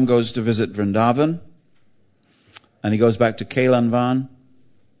Balaram goes to visit Vrindavan, and he goes back to Kailanvan,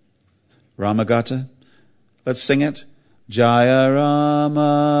 Ramagata. Let's sing it. Jaya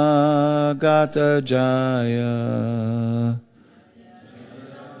Rama Gata Jaya.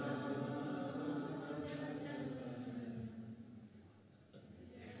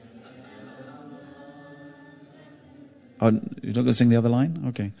 Oh, you're not going to sing the other line?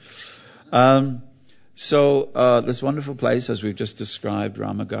 Okay. So this wonderful place, as we've just described,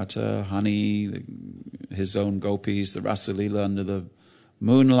 Ramagata, honey, his own gopis, the Rasa Leela under the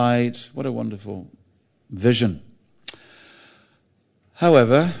moonlight. What a wonderful vision.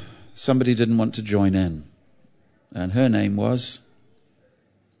 However, somebody didn't want to join in, and her name was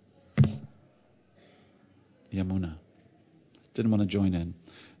Yamuna. Didn't want to join in.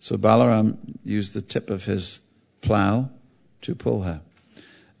 So Balaram used the tip of his plow to pull her.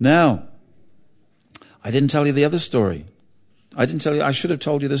 Now, I didn't tell you the other story. I should have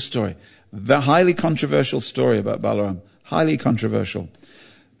told you this story. A highly controversial story about Balaram. Highly controversial.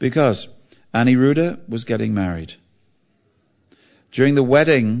 Because Aniruddha was getting married. During the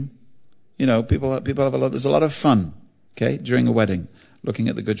wedding, people have there's a lot of fun, okay, during a wedding, looking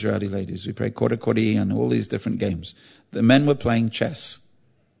at the Gujarati ladies. We play Kodi and all these different games. The men were playing chess.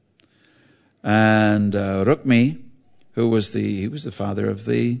 And Rukmi, who was the father of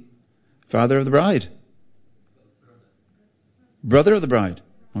the bride. Brother of the bride.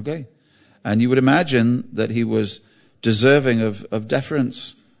 Okay. And you would imagine that he was deserving of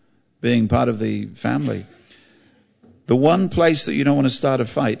deference, being part of the family. The one place that you don't want to start a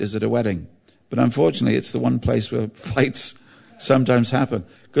fight is at a wedding. But unfortunately, it's the one place where fights sometimes happen.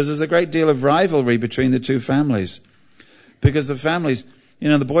 Because there's a great deal of rivalry between the two families. Because the families,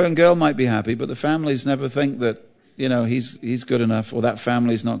 the boy and girl might be happy, but the families never think that, he's good enough, or that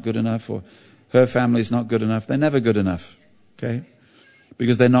family's not good enough, or her family's not good enough. They're never good enough. Okay?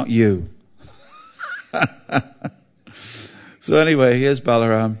 Because they're not you. So anyway, here's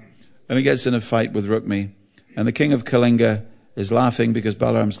Balaram, and he gets in a fight with Rukmi, and the king of Kalinga is laughing because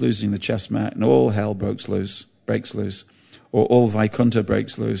Balaram's losing the chess mat, and all hell breaks loose, or all Vaikuntha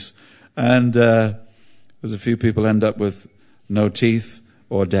breaks loose, and there's a few people end up with no teeth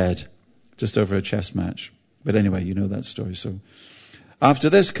or dead, just over a chess match. But anyway, you know that story. So after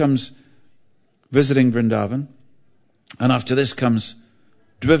this comes visiting Vrindavan, and after this comes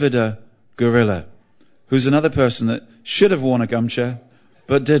Dvivida Gorilla, who's another person that should have worn a gamcha,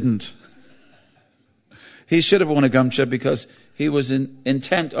 but didn't. He should have worn a gamcha because he was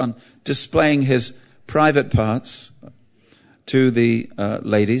intent on displaying his private parts to the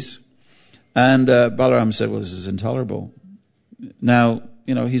ladies. And Balaram said, well, this is intolerable. Now,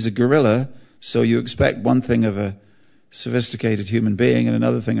 he's a gorilla, so you expect one thing of a sophisticated human being and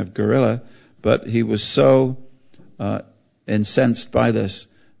another thing of gorilla, but he was so incensed by this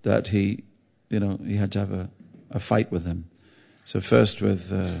that he had to have a fight with him. So first with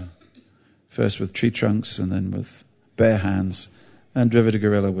tree trunks and then with bare hands, and Dvivida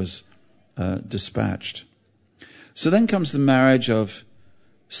Gorilla was dispatched. So then comes the marriage of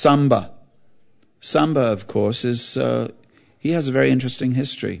Samba. Samba, of course, he has a very interesting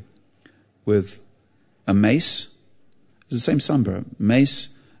history with a mace. It's the same Samba, mace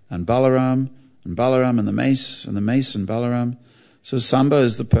and Balaram and the mace and Balaram. So Samba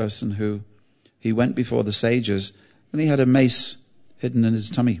is the person who he went before the sages and he had a mace hidden in his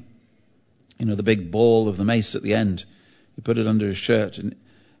tummy. The big ball of the mace at the end. He put it under his shirt and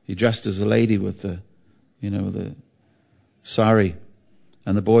he dressed as a lady with the sari.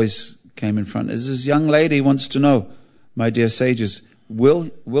 And the boys came in front. This young lady wants to know, my dear sages,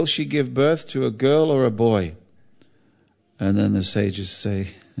 will she give birth to a girl or a boy? And then the sages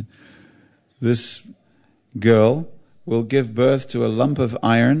say, this girl will give birth to a lump of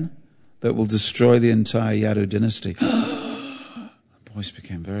iron that will destroy the entire Yadu dynasty. The boys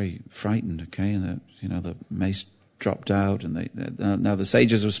became very frightened, okay, and the mace dropped out, and now the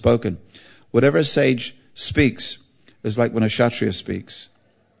sages have spoken. Whatever a sage speaks is like when a Kshatriya speaks.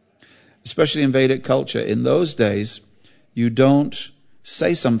 Especially in Vedic culture, in those days, you don't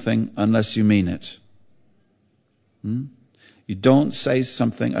say something unless you mean it. You don't say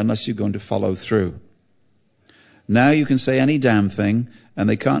something unless you're going to follow through. Now you can say any damn thing, and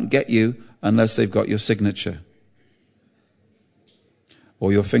they can't get you unless they've got your signature.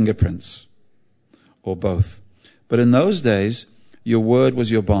 Or your fingerprints. Or both. But in those days, your word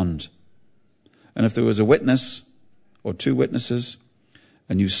was your bond. And if there was a witness, or two witnesses,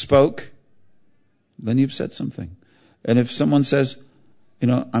 and you spoke, then you've said something. And if someone says,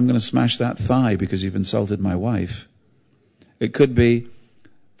 I'm going to smash that thigh because you've insulted my wife, it could be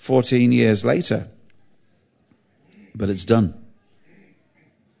 14 years later, but it's done.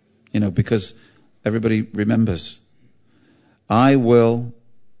 Because everybody remembers. I will,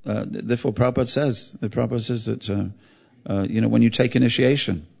 therefore Prabhupada says that, when you take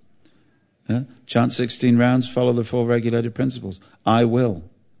initiation, chant 16 rounds, follow the 4 regulated principles. I will.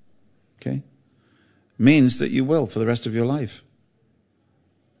 Okay? Means that you will for the rest of your life.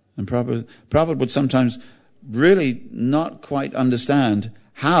 And Prabhupada would sometimes really not quite understand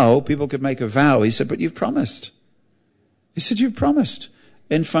how people could make a vow. He said, but you've promised. He said, you've promised.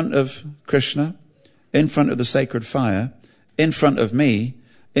 In front of Krishna, in front of the sacred fire, in front of me,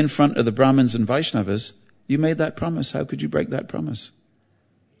 in front of the Brahmins and Vaishnavas, you made that promise. How could you break that promise?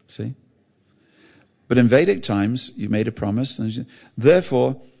 See? But in Vedic times, you made a promise.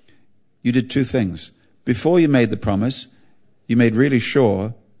 Therefore, you did 2 things. Before you made the promise, you made really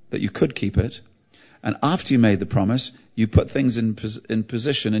sure that you could keep it. And after you made the promise, you put things in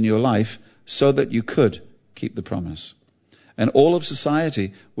position in your life so that you could keep the promise. And all of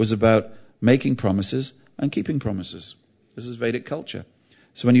society was about making promises and keeping promises. This is Vedic culture.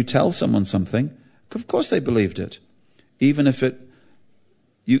 So when you tell someone something, of course they believed it. Even if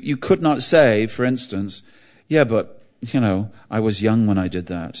you could not say, for instance, yeah, but, I was young when I did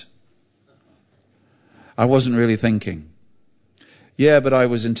that. I wasn't really thinking. Yeah, but I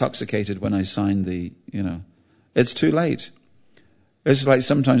was intoxicated when I signed It's too late. It's like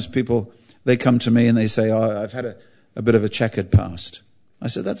sometimes people, they come to me and they say, I've had a bit of a checkered past. I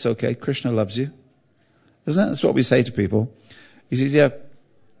said, that's okay. Krishna loves you. Isn't that? That's what we say to people. He says, yeah,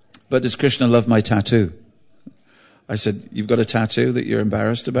 but does Krishna love my tattoo? I said, you've got a tattoo that you're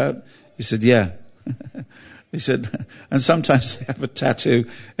embarrassed about? He said, yeah. He said, and sometimes they have a tattoo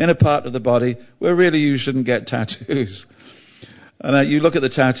in a part of the body where really you shouldn't get tattoos. And you look at the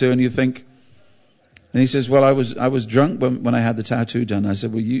tattoo and you think, and he says, well, I was drunk when I had the tattoo done. I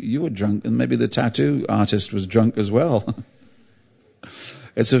said, well, you were drunk, and maybe the tattoo artist was drunk as well.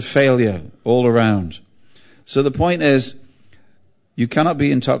 It's a failure all around. So the point is, you cannot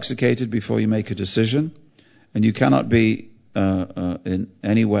be intoxicated before you make a decision, and you cannot be in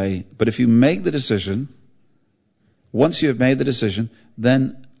any way. But if you make the decision, once you have made the decision,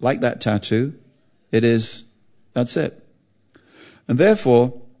 then, like that tattoo, that's it. And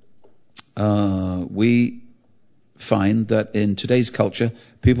therefore, we find that in today's culture,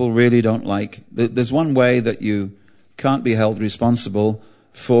 people really don't like... There's one way that you can't be held responsible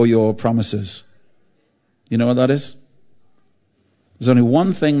for your promises. You know what that is? There's only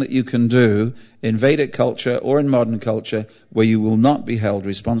one thing that you can do in Vedic culture or in modern culture where you will not be held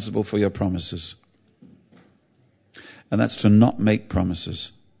responsible for your promises. And that's to not make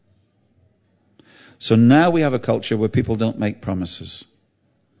promises. So now we have a culture where people don't make promises.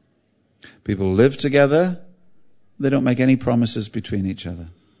 People live together. They don't make any promises between each other.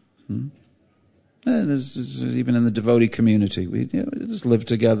 And there's even in the devotee community, we just live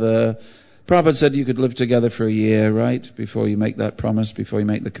together. Prabhupada said you could live together for a year, right? Before you make that promise, before you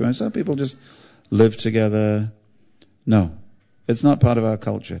make the commitment. Some people just live together. No, it's not part of our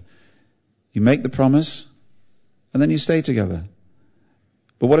culture. You make the promise, and then you stay together.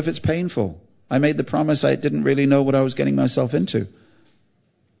 But what if it's painful? I made the promise, I didn't really know what I was getting myself into.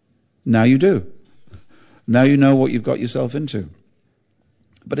 Now you do. Now you know what you've got yourself into.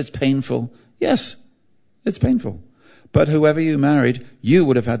 But it's painful. Yes, it's painful. But whoever you married, you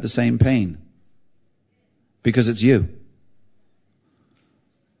would have had the same pain. Because it's you.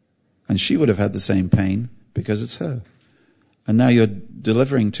 And she would have had the same pain because it's her. And now you're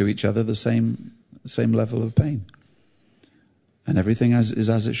delivering to each other the same level of pain. And everything is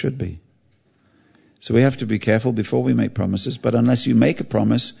as it should be. So we have to be careful before we make promises. But unless you make a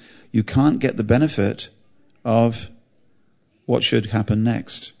promise, you can't get the benefit of what should happen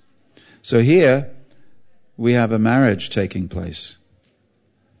next. So here we have a marriage taking place.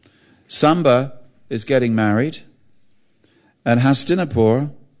 Samba is getting married, and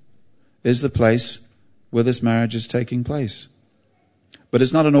Hastinapur is the place where this marriage is taking place. But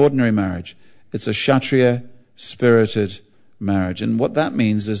it's not an ordinary marriage. It's a Kshatriya spirited marriage. And what that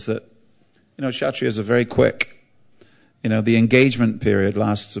means is that, Kshatriyas are very quick. The engagement period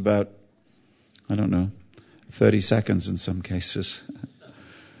lasts about, 30 seconds in some cases.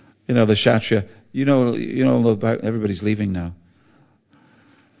 The Kshatriya, you know about, everybody's leaving now.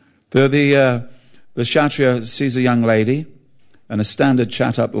 The Kshatriya sees a young lady, and a standard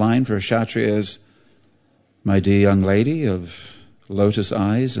chat-up line for a Kshatriya is, "My dear young lady of lotus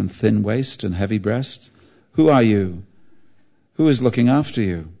eyes and thin waist and heavy breasts, who are you? Who is looking after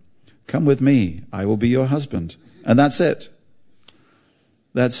you? Come with me, I will be your husband." And that's it.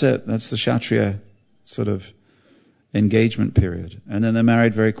 That's it. That's the Kshatriya sort of engagement period. And then they're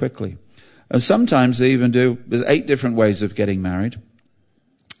married very quickly. And sometimes they even there's 8 different ways of getting married.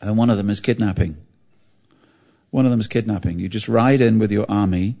 And one of them is kidnapping. You just ride in with your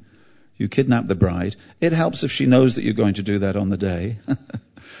army, you kidnap the bride. It helps if she knows that you're going to do that on the day.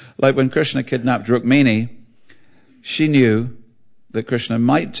 Like when Krishna kidnapped Rukmini, she knew that Krishna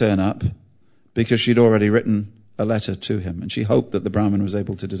might turn up because she'd already written a letter to him, and she hoped that the Brahmin was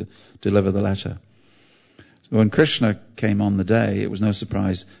able to deliver the letter. So when Krishna came on the day, it was no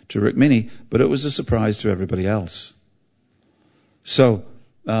surprise to Rukmini, but it was a surprise to everybody else. So,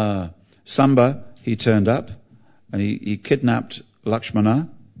 Samba, he turned up, and he kidnapped Lakshmana,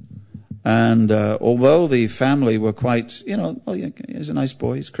 and although the family were quite, oh yeah, he's a nice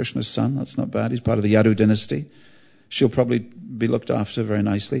boy, he's Krishna's son, that's not bad, he's part of the Yadu dynasty, she'll probably be looked after very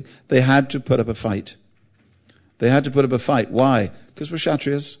nicely. They had to put up a fight. Why? Because we're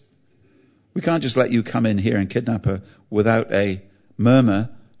Kshatriyas. We can't just let you come in here and kidnap her without a murmur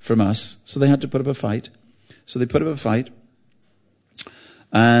from us. So they had to put up a fight. So they put up a fight,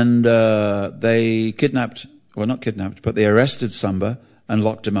 and they they arrested Samba and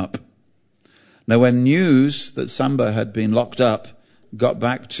locked him up. Now when news that Samba had been locked up got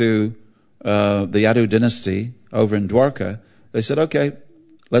back to the Yadu dynasty over in Dwarka, they said, okay,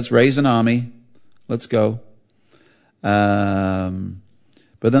 let's raise an army, let's go.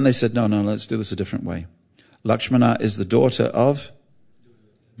 But then they said, no, let's do this a different way. Lakshmana is the daughter of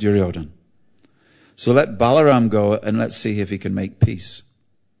Duryodhana. So let Balaram go and let's see if he can make peace.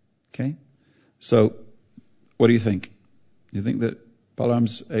 Okay? So, what do you think? Do you think that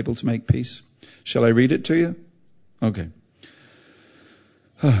Balaram's able to make peace? Shall I read it to you? Okay.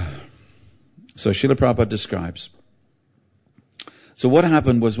 So Srila Prabhupada describes. So what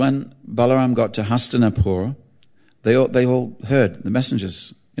happened was when Balaram got to Hastinapur, they all heard, the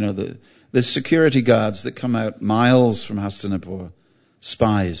messengers, the security guards that come out miles from Hastinapur,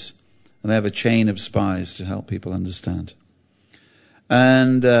 spies, and they have a chain of spies to help people understand.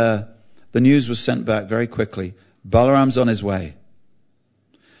 And the news was sent back very quickly. Balaram's on his way.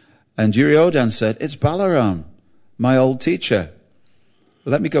 And Duryodhana said, it's Balaram, my old teacher.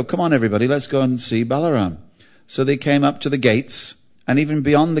 Let me go. Come on, everybody, let's go and see Balaram. So they came up to the gates, and even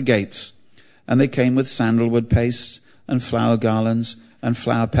beyond the gates. And they came with sandalwood paste, and flower garlands, and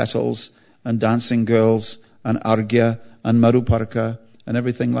flower petals, and dancing girls, and argya, and maruparka, and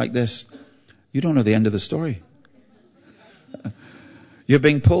everything like this. You don't know the end of the story. You're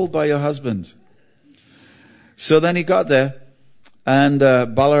being pulled by your husband. So then he got there, and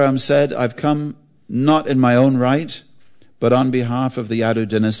Balaram said, I've come not in my own right, but on behalf of the Yadu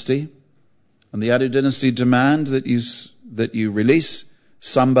dynasty. And the Yadu dynasty demand that you release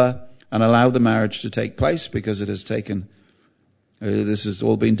Samba and allow the marriage to take place, because it has taken, this has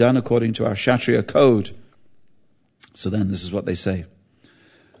all been done according to our Kshatriya code. So then this is what they say.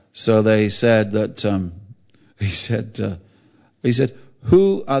 So they said that, he said,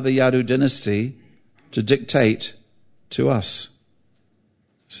 who are the Yadu dynasty to dictate to us?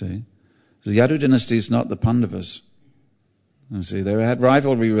 See? The Yadu dynasty is not the Pandavas. You see, they had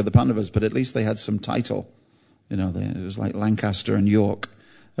rivalry with the Pandavas, but at least they had some title. It was like Lancaster and York.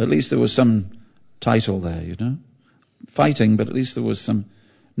 At least there was some title there, Fighting, but at least there was some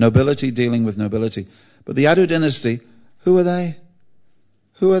nobility dealing with nobility. But the Yadu dynasty, who are they?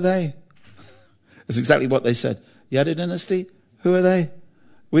 Who are they? That's exactly what they said. Yadu dynasty, who are they?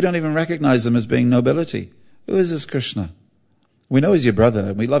 We don't even recognize them as being nobility. Who is this Krishna? We know he's your brother,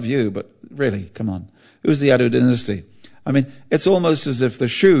 and we love you, but really, come on. Who's the Yadu dynasty? I mean, it's almost as if the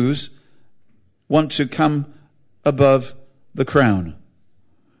shoes want to come above the crown.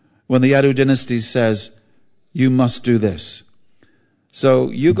 When the Yadu dynasty says, you must do this.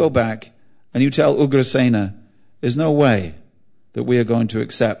 So you go back and you tell Ugrasena, there's no way that we are going to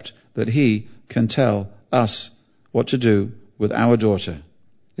accept that he can tell us what to do with our daughter.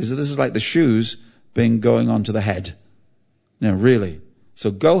 This is like the shoes going onto the head. No, really. So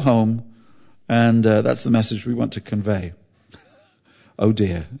go home, and that's the message we want to convey. Oh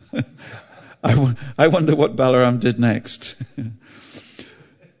dear. I wonder what Balaram did next.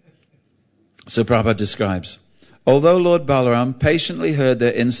 So Prabhupada describes, although Lord Balaram patiently heard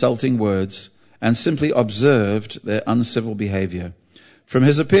their insulting words and simply observed their uncivil behavior, from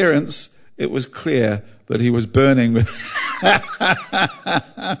his appearance it was clear that he was burning with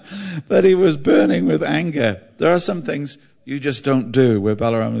that he was burning with anger. There are some things you just don't do where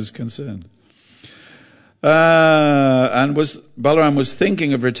Balaram is concerned. Balaram was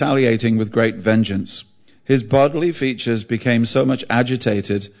thinking of retaliating with great vengeance. His bodily features became so much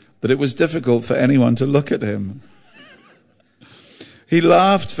agitated that it was difficult for anyone to look at him. He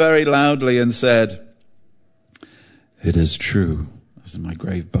laughed very loudly and said, "It is true," this is my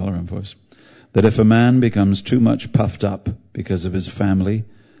grave Balaram voice, "that if a man becomes too much puffed up because of his family,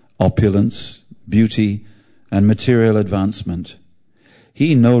 opulence, beauty, and material advancement,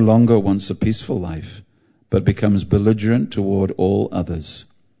 he no longer wants a peaceful life, but becomes belligerent toward all others.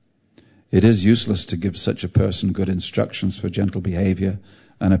 It is useless to give such a person good instructions for gentle behavior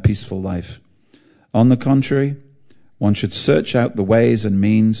and a peaceful life. On the contrary, one should search out the ways and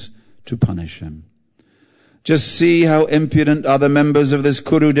means to punish him. Just see how impudent are the members of this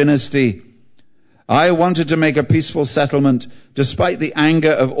Kuru dynasty. I wanted to make a peaceful settlement despite the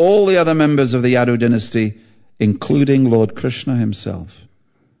anger of all the other members of the Yadu dynasty, including Lord Krishna himself.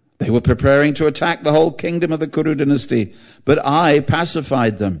 They were preparing to attack the whole kingdom of the Kuru dynasty, but I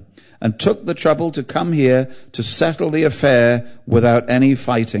pacified them and took the trouble to come here to settle the affair without any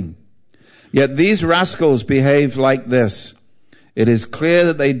fighting. Yet these rascals behave like this. It is clear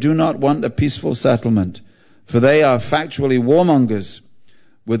that they do not want a peaceful settlement, for they are factually warmongers.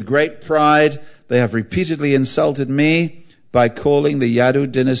 With great pride, they have repeatedly insulted me by calling the Yadu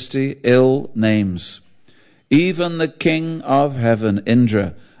dynasty ill names. Even the king of heaven,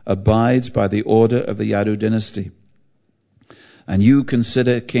 Indra, abides by the order of the Yadu dynasty. And you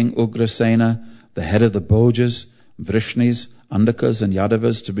consider King Ugrasena, the head of the Bhojas, Vrishnis, Andakas, and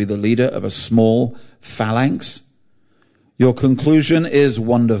Yadavas, to be the leader of a small phalanx? Your conclusion is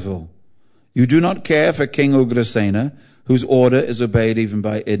wonderful. You do not care for King Ugrasena, whose order is obeyed even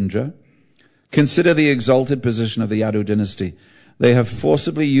by Indra. Consider the exalted position of the Yadu dynasty. They have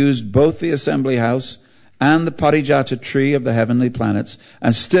forcibly used both the assembly house and the Parijata tree of the heavenly planets,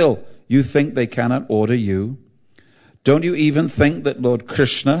 and still you think they cannot order you? Don't you even think that Lord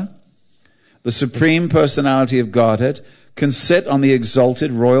Krishna, the Supreme Personality of Godhead, can sit on the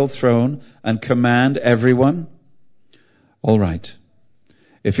exalted royal throne and command everyone? All right.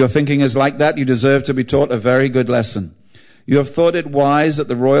 If your thinking is like that, you deserve to be taught a very good lesson. You have thought it wise that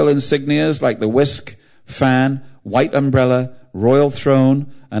the royal insignias like the whisk, fan, white umbrella, royal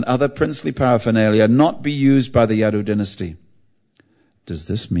throne, and other princely paraphernalia not be used by the Yadu dynasty. Does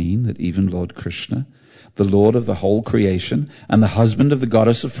this mean that even Lord Krishna, the Lord of the whole creation and the husband of the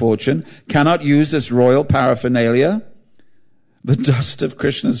goddess of fortune, cannot use this royal paraphernalia? The dust of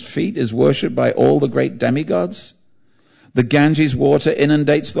Krishna's feet is worshipped by all the great demigods. The Ganges water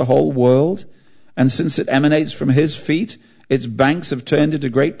inundates the whole world, and since it emanates from his feet, its banks have turned into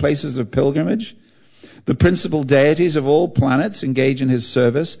great places of pilgrimage. The principal deities of all planets engage in his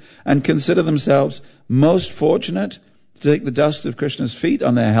service and consider themselves most fortunate to take the dust of Krishna's feet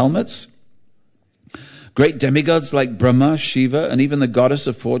on their helmets. Great demigods like Brahma, Shiva, and even the goddess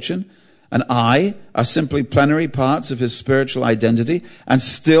of fortune and I are simply plenary parts of his spiritual identity, and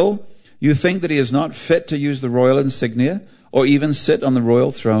still you think that he is not fit to use the royal insignia or even sit on the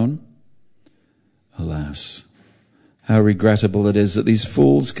royal throne? Alas, how regrettable it is that these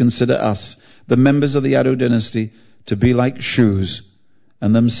fools consider us, the members of the Yadu dynasty, to be like shoes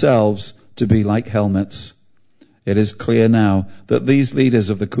and themselves to be like helmets. It is clear now that these leaders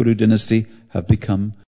of the Kuru dynasty have become